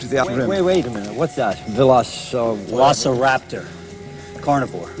plan to keep to the outer rim. Wait a minute. What's that? Velociraptor.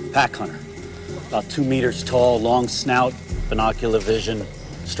 Carnivore. Pack hunter. About 2 meters tall, long snout, binocular vision,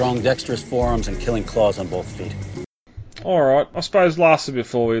 strong dexterous forearms, and killing claws on both feet. Alright, I suppose lastly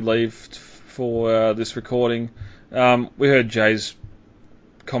before we leave for this recording, we heard Jay's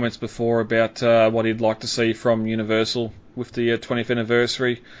comments before about what he'd like to see from Universal with the 20th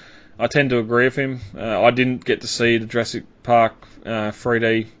anniversary. I tend to agree with him. I didn't get to see the Jurassic Park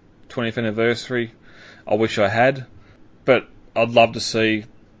 3D 20th anniversary. I wish I had, but I'd love to see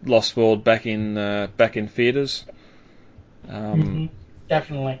Lost World back in theatres.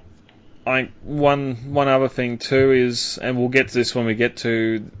 Definitely. I think one other thing too is, and we'll get to this when we get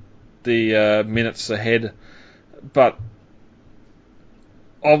to the minutes ahead, but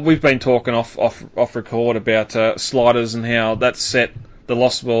we've been talking off record about Sliders and how that set, the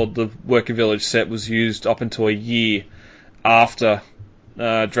Lost World, the Working Village set, was used up until a year after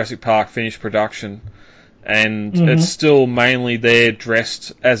Jurassic Park finished production, and it's still mainly there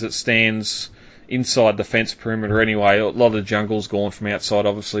dressed as it stands inside the fence perimeter anyway. A lot of the jungle's gone from outside,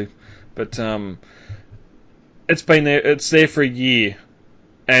 obviously, but it's been there. It's there for a year,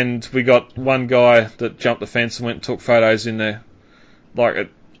 and we got one guy that jumped the fence and went and took photos in there.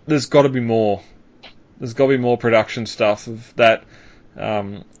 There's got to be more. There's got to be more production stuff of that.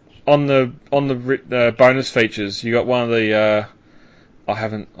 On the bonus features, you got one of the. I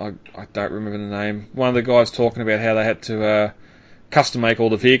don't remember the name. One of the guys talking about how they had to custom make all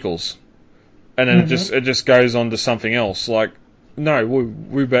the vehicles. And then it just goes on to something else. Like, no,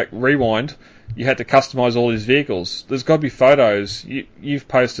 we back rewind. You had to customize all these vehicles. There's got to be photos. You've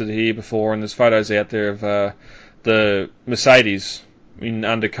posted here before, and there's photos out there of the Mercedes in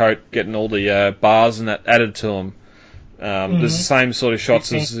undercoat getting all the bars and that added to them. There's the same sort of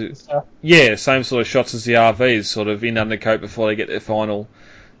shots as same sort of shots as the RVs, sort of in undercoat before they get their final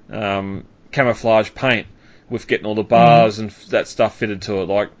camouflage paint, with getting all the bars and that stuff fitted to it.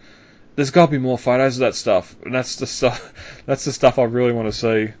 Like, there's got to be more photos of that stuff, and that's the stuff I really want to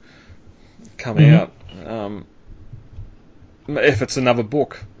see come out. If it's another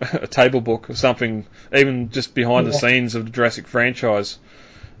book, a table book or something, even just behind the scenes of the Jurassic franchise,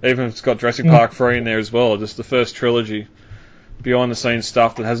 even if it's got Jurassic Park 3 in there as well, just the first trilogy, behind the scenes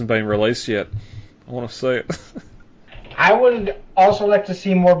stuff that hasn't been released yet. I want to see it. I would also like to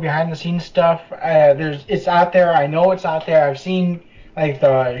see more behind the scenes stuff. It's out there. I know it's out there. I've seen like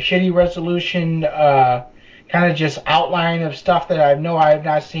the shitty resolution, kind of just outline of stuff that I know I have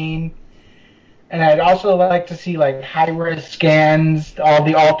not seen. And I'd also like to see like high-res scans, all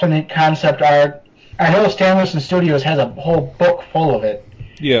the alternate concept art. I know Stan Winston Studios has a whole book full of it.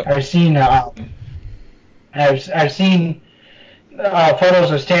 Yeah, I've seen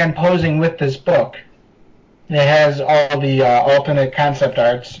photos of Stan posing with this book. It has all the alternate concept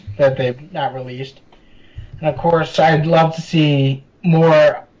arts that they've not released, and of course, I'd love to see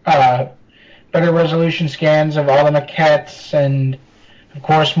more better resolution scans of all the maquettes, and of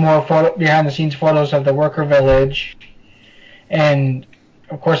course, more behind-the-scenes photos of the worker village, and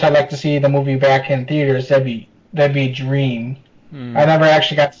of course, I'd like to see the movie back in theaters. That'd be a dream. I never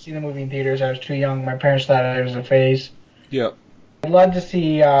actually got to see the movie in theaters. I was too young. My parents thought it was a phase. Yep. I'd love to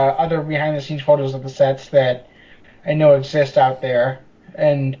see other behind-the-scenes photos of the sets that I know exist out there.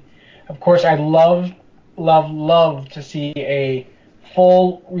 And, of course, I'd love to see a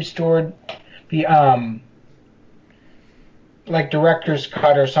full restored like director's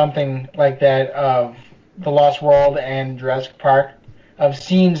cut or something like that of The Lost World and Jurassic Park, of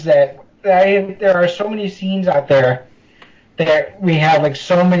scenes that there are so many scenes out there that we have like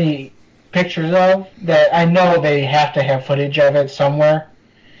so many pictures of that I know they have to have footage of it somewhere,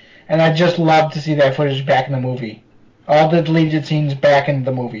 and I'd just love to see that footage back in the movie. All the deleted scenes back in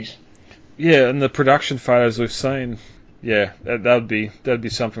the movies. Yeah, and the production photos we've seen, yeah, that'd be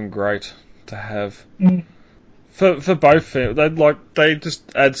something great to have. For both films. They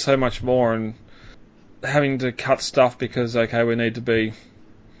just add so much more, and having to cut stuff because we need to be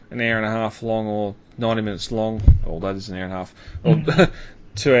an hour and a half long or 90 minutes long, or that is an hour and a half, or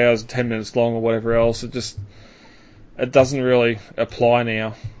 2 hours and 10 minutes long or whatever else. It doesn't really apply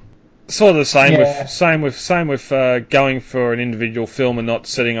now. Sort of the same with going for an individual film and not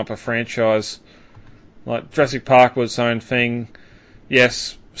setting up a franchise. Like Jurassic Park was its own thing.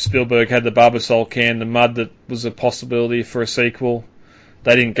 Yes, Spielberg had the Barbasol can, the mud that was a possibility for a sequel.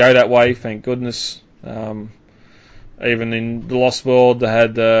 They didn't go that way, thank goodness. Even in The Lost World, they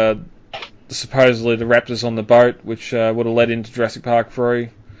had supposedly the raptors on the boat, which would have led into Jurassic Park 3.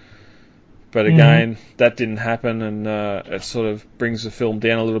 But again, that didn't happen, and it sort of brings the film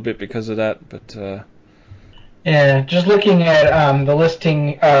down a little bit because of that. But yeah, just looking at the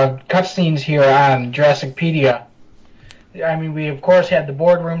listing of cutscenes here on Jurassicpedia, I mean, we of course had the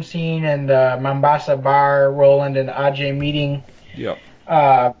boardroom scene and the Mombasa bar, Roland and Ajay meeting. Yep.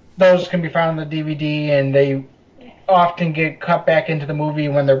 Those can be found on the DVD, and they often get cut back into the movie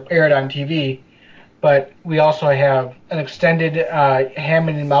when they're aired on TV. But we also have an extended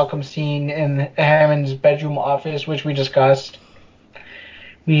Hammond and Malcolm scene in Hammond's bedroom office, which we discussed.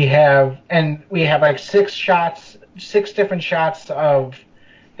 We have like 6 different shots of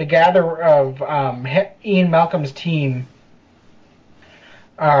the gather of Ian Malcolm's team,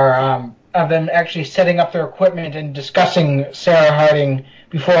 of them actually setting up their equipment and discussing Sarah Harding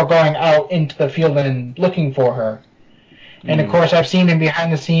before going out into the field and looking for her. And of course, I've seen in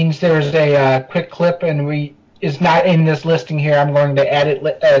behind the scenes. There's a quick clip, and it's not in this listing here. I'm going to add it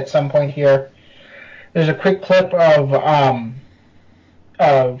at some point here. There's a quick clip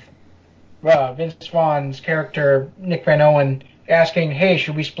of Vince Vaughn's character Nick Van Owen asking, "Hey,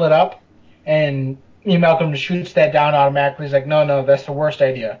 should we split up?" And Ian Malcolm shoots that down automatically. He's like, "No, that's the worst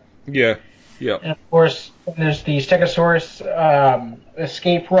idea." Yeah. And of course, there's the Stegosaurus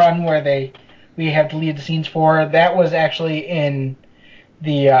escape run where we have deleted the scenes for. That was actually in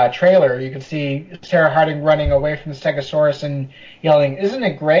the trailer. You can see Sarah Harding running away from the Stegosaurus and yelling, "Isn't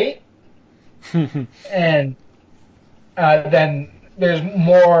it great?" And then there's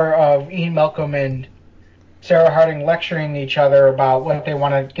more of Ian Malcolm and Sarah Harding lecturing each other about what they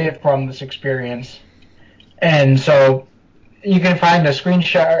want to get from this experience. And so you can find a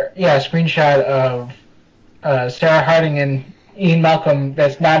screenshot of Sarah Harding and Ian Malcolm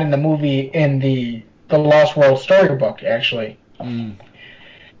that's not in the movie in the Lost World storybook, actually. And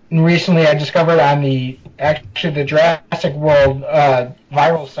recently I discovered on the Jurassic World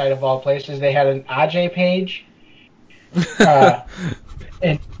viral site of all places, they had an Ajay page.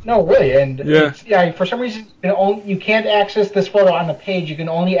 And no, really, and for some reason you can't access this photo on the page. You can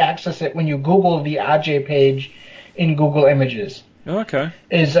only access it when you Google the Ajay page in Google Images. Okay.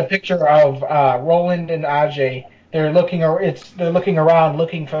 Is a picture of Roland and Ajay. They're looking around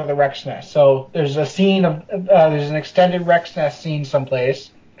looking for the Rex nest. So there's a scene of there's an extended Rex nest scene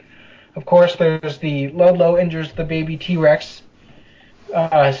someplace. Of course, there's the Ludlow injures the baby T-Rex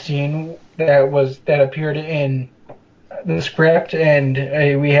scene that appeared in the script,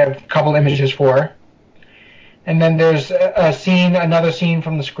 and we have a couple images for. And then there's another scene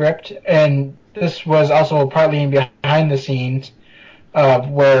from the script, and this was also partly behind the scenes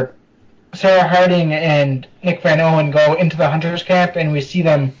where Sarah Harding and Nick Van Owen go into the hunters' camp, and we see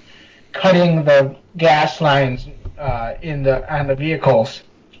them cutting the gas lines on the vehicles.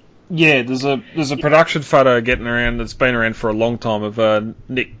 Yeah, there's a production photo getting around that's been around for a long time of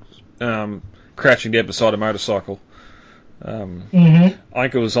Nick crouching down beside a motorcycle. I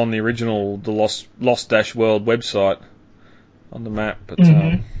think it was on the original the Lost World website on the map, but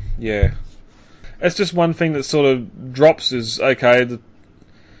yeah, it's just one thing that sort of drops is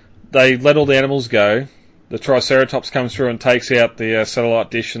they let all the animals go. The Triceratops comes through and takes out the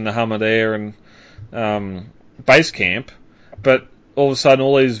satellite dish and the Hamid Air and base camp, but all of a sudden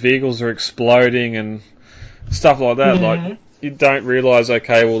all these vehicles are exploding and stuff like that. Like, you don't realise,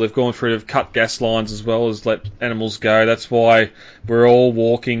 they've gone through, they've cut gas lines as well as let animals go. That's why we're all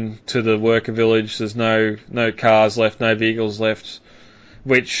walking to the worker village. There's no cars left, no vehicles left,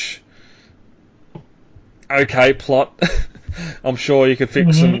 which, plot. I'm sure you could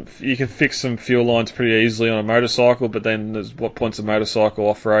fix some fuel lines pretty easily on a motorcycle, but then there's what point's a motorcycle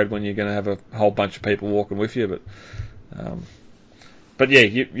off road when you're going to have a whole bunch of people walking with you. But yeah,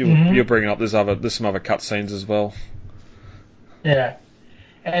 you're bringing up there's some other cutscenes as well. Yeah,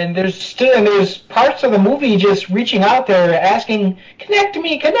 and there's parts of the movie just reaching out there asking, connect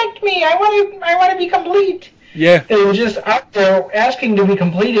me, I want to be complete. Yeah. They were just out there asking to be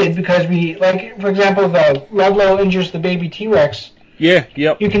completed because for example, the Ludlow injures the baby T-Rex. Yeah,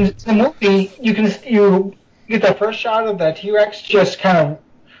 yep. You get the first shot of the T-Rex just kind of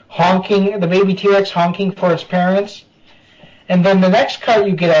honking, the baby T-Rex honking for its parents. And then the next cut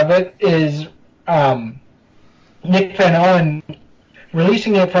you get of it is Nick Van Owen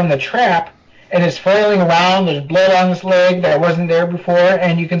releasing it from the trap, and it's flailing around. There's blood on its leg that wasn't there before,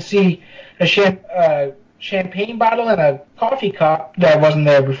 and you can see a champagne bottle and a coffee cup that wasn't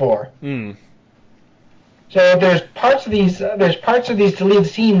there before. Mm. So there's parts of these deleted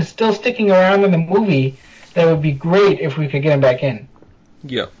scenes still sticking around in the movie that would be great if we could get them back in.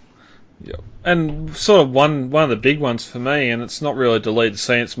 Yeah. And sort of one of the big ones for me, and it's not really a deleted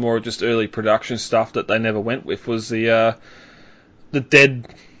scene, it's more just early production stuff that they never went with, was the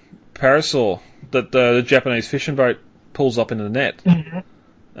dead parasaur that the Japanese fishing boat pulls up into the net.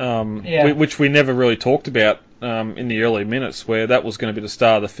 Mm-hmm. Which we never really talked about in the early minutes, where that was going to be the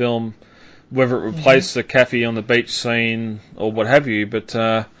star of the film, whether it replaced the cafe on the beach scene or what have you,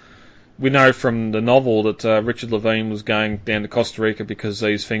 but we know from the novel that Richard Levine was going down to Costa Rica because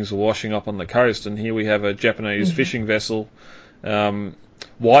these things were washing up on the coast, and here we have a Japanese fishing vessel. Why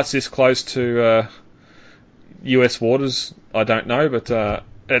it's this close to US waters, I don't know, but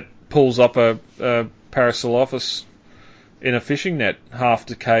it pulls up a Parasaurolophus in a fishing net, half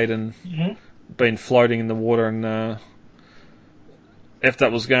decayed and been floating in the water, and if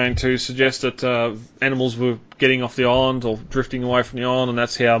that was going to suggest that animals were getting off the island or drifting away from the island, and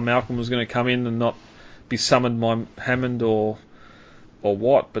that's how Malcolm was going to come in and not be summoned by Hammond or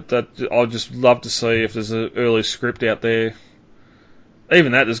what. But that I'd just love to see if there's an early script out there.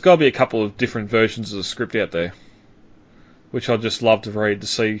 Even that, there's got to be a couple of different versions of the script out there, which I'd just love to read to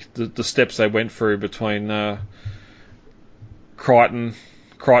see the steps they went through between Crichton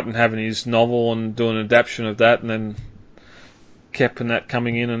having his novel and doing an adaptation of that, and then Kep and that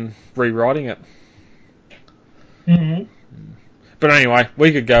coming in and rewriting it. Mm-hmm. But anyway,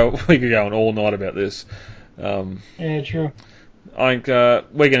 we could go on all night about this. Yeah, true. I think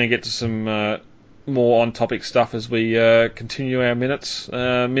we're going to get to some more on-topic stuff as we continue our minutes.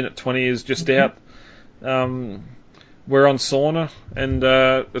 Minute 20 is just out. We're on Sauna, and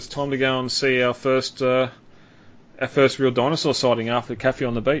it's time to go and see our first real dinosaur sighting after Cafe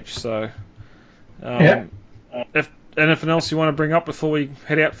on the Beach. So, if anything else you want to bring up before we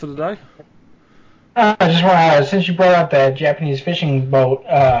head out for the day? I just want to, since you brought up that Japanese fishing boat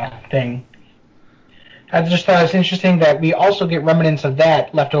thing, I just thought it's interesting that we also get remnants of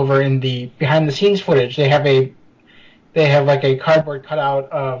that left over in the behind-the-scenes footage. They have like a cardboard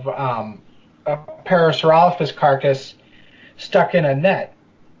cutout of a Parasaurolophus carcass stuck in a net,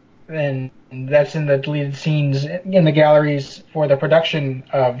 and that's in the deleted scenes in the galleries for the production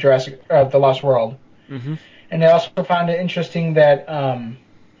of The Lost World. Mm-hmm. And I also found it interesting that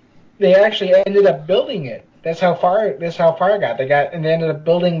they actually ended up building it. That's how far it got. They ended up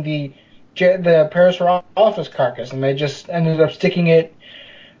building the Parasaurolophus carcass, and they just ended up sticking it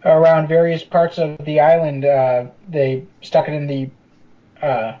around various parts of the island. They stuck it in the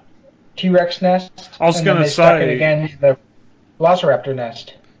T-Rex nest. I was going to say stuck it again in the Velociraptor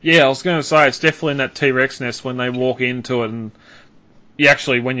nest. Yeah, I was going to say it's definitely in that T-Rex nest when they walk into it, and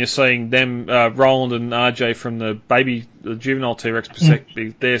when you're seeing them, Roland and RJ from the juvenile T-Rex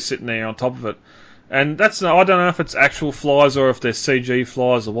perspective, they're sitting there on top of it. And I don't know if it's actual flies or if they're CG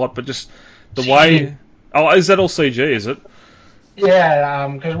flies or what, but just the way... Oh, is that all CG, is it? Yeah,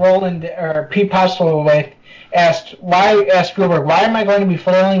 because Roland, or Pete Postlethwaite, asked Spielberg, why am I going to be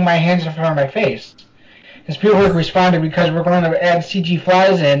flailing my hands in front of my face? And Spielberg responded, because we're going to add CG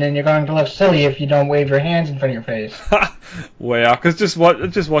flies in, and you're going to look silly if you don't wave your hands in front of your face. Wow, because just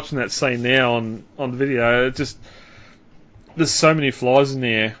watching that scene now on the video, there's so many flies in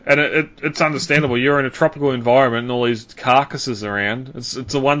there, and it's understandable. You're in a tropical environment and all these carcasses around.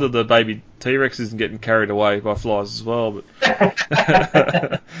 It's a wonder the baby T-Rex isn't getting carried away by flies as well. But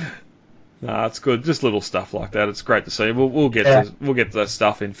no, it's good. Just little stuff like that. It's great to see. We'll get to that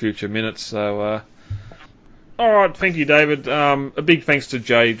stuff in future minutes. So. All right, thank you, David. A big thanks to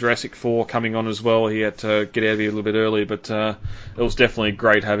Jay Jurassic 4 coming on as well. He had to get out of here a little bit early, but it was definitely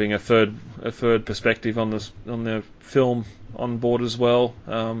great having a third perspective on the film on board as well.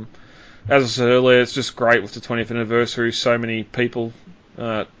 as I said earlier, it's just great with the 20th anniversary. So many people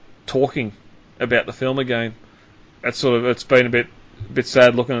talking about the film again. It's been a bit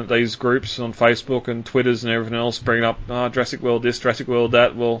sad looking at these groups on Facebook and Twitters and everything else bringing up Jurassic World this, Jurassic World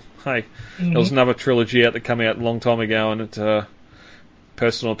that. Well, hey, there was another trilogy out that came out a long time ago, and it,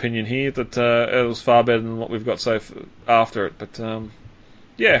 personal opinion here, that it was far better than what we've got after it. But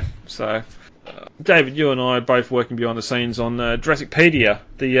yeah, so David, you and I are both working behind the scenes on Jurassicpedia,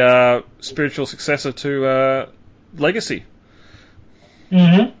 the spiritual successor to Legacy.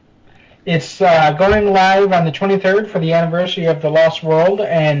 Mm-hmm. It's going live on the 23rd for the anniversary of The Lost World,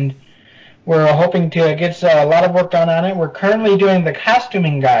 and we're hoping to get a lot of work done on it. We're currently doing the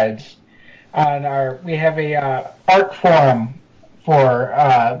costuming guides on we have a art forum for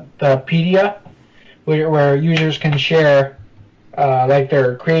the Pedia, where users can share like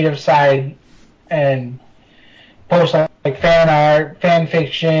their creative side and post like fan art, fan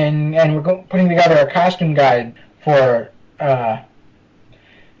fiction, and we're putting together a costume guide for the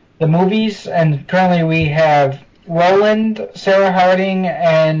movies, and currently we have Roland, Sarah Harding,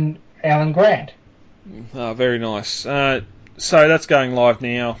 and Alan Grant. Very nice. So that's going live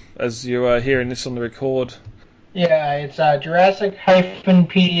now, as you are hearing this on the record. Yeah, it's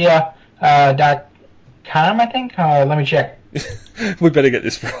Jurassic-pedia.com, I think. Let me check. We better get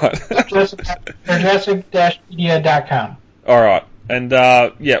this right. Jurassic-pedia.com. All right, and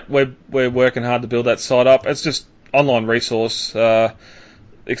we're working hard to build that site up. It's just online resource.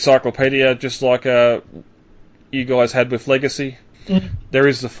 Encyclopedia, just like you guys had with Legacy. Mm-hmm. There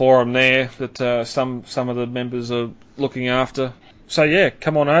is the forum there that some of the members are looking after. So yeah,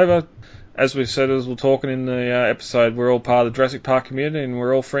 come on over. As we said, as we're talking in the episode, we're all part of the Jurassic Park community, and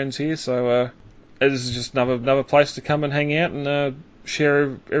we're all friends here. So this is just another place to come and hang out and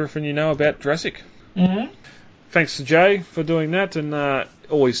share everything you know about Jurassic. Mm-hmm. Thanks to Jay for doing that, and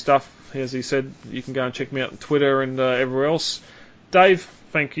all his stuff. As he said, you can go and check me out on Twitter and everywhere else. Dave,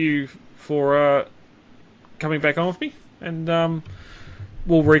 thank you for coming back on with me, and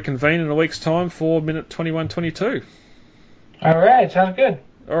we'll reconvene in a week's time for minute 21:22. All right, sounds good.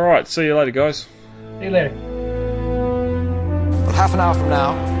 All right, see you later, guys. See you later. Well, half an hour from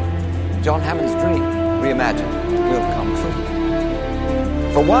now, John Hammond's dream, reimagined, will come true.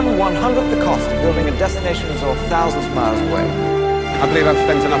 For 1/100th the cost of building a destination resort thousands of miles away. I believe I've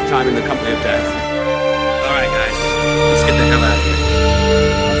spent enough time in the company of death. All right, guys, let's get the hell out of here.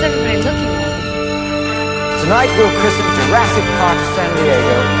 What's everybody looking for? Tonight we'll christen Jurassic Park San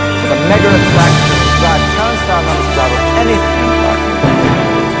Diego with a mega attraction that will drive turnstile numbers to rival any theme park in the world.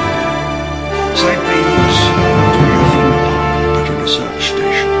 St. Beans to be a theme park, but a research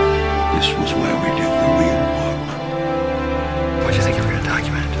station. This was where we did the real work. What do you think you were going to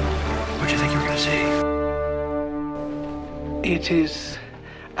document? What do you think you were going to see? It is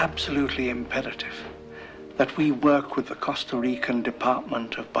absolutely imperative that we work with the Costa Rican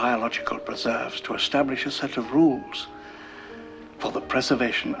Department of Biological Preserves to establish a set of rules for the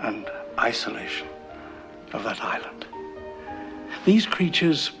preservation and isolation of that island. These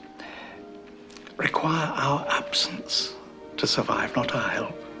creatures require our absence to survive, not our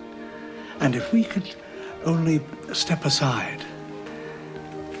help. And if we could only step aside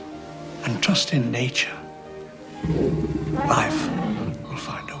and trust in nature, life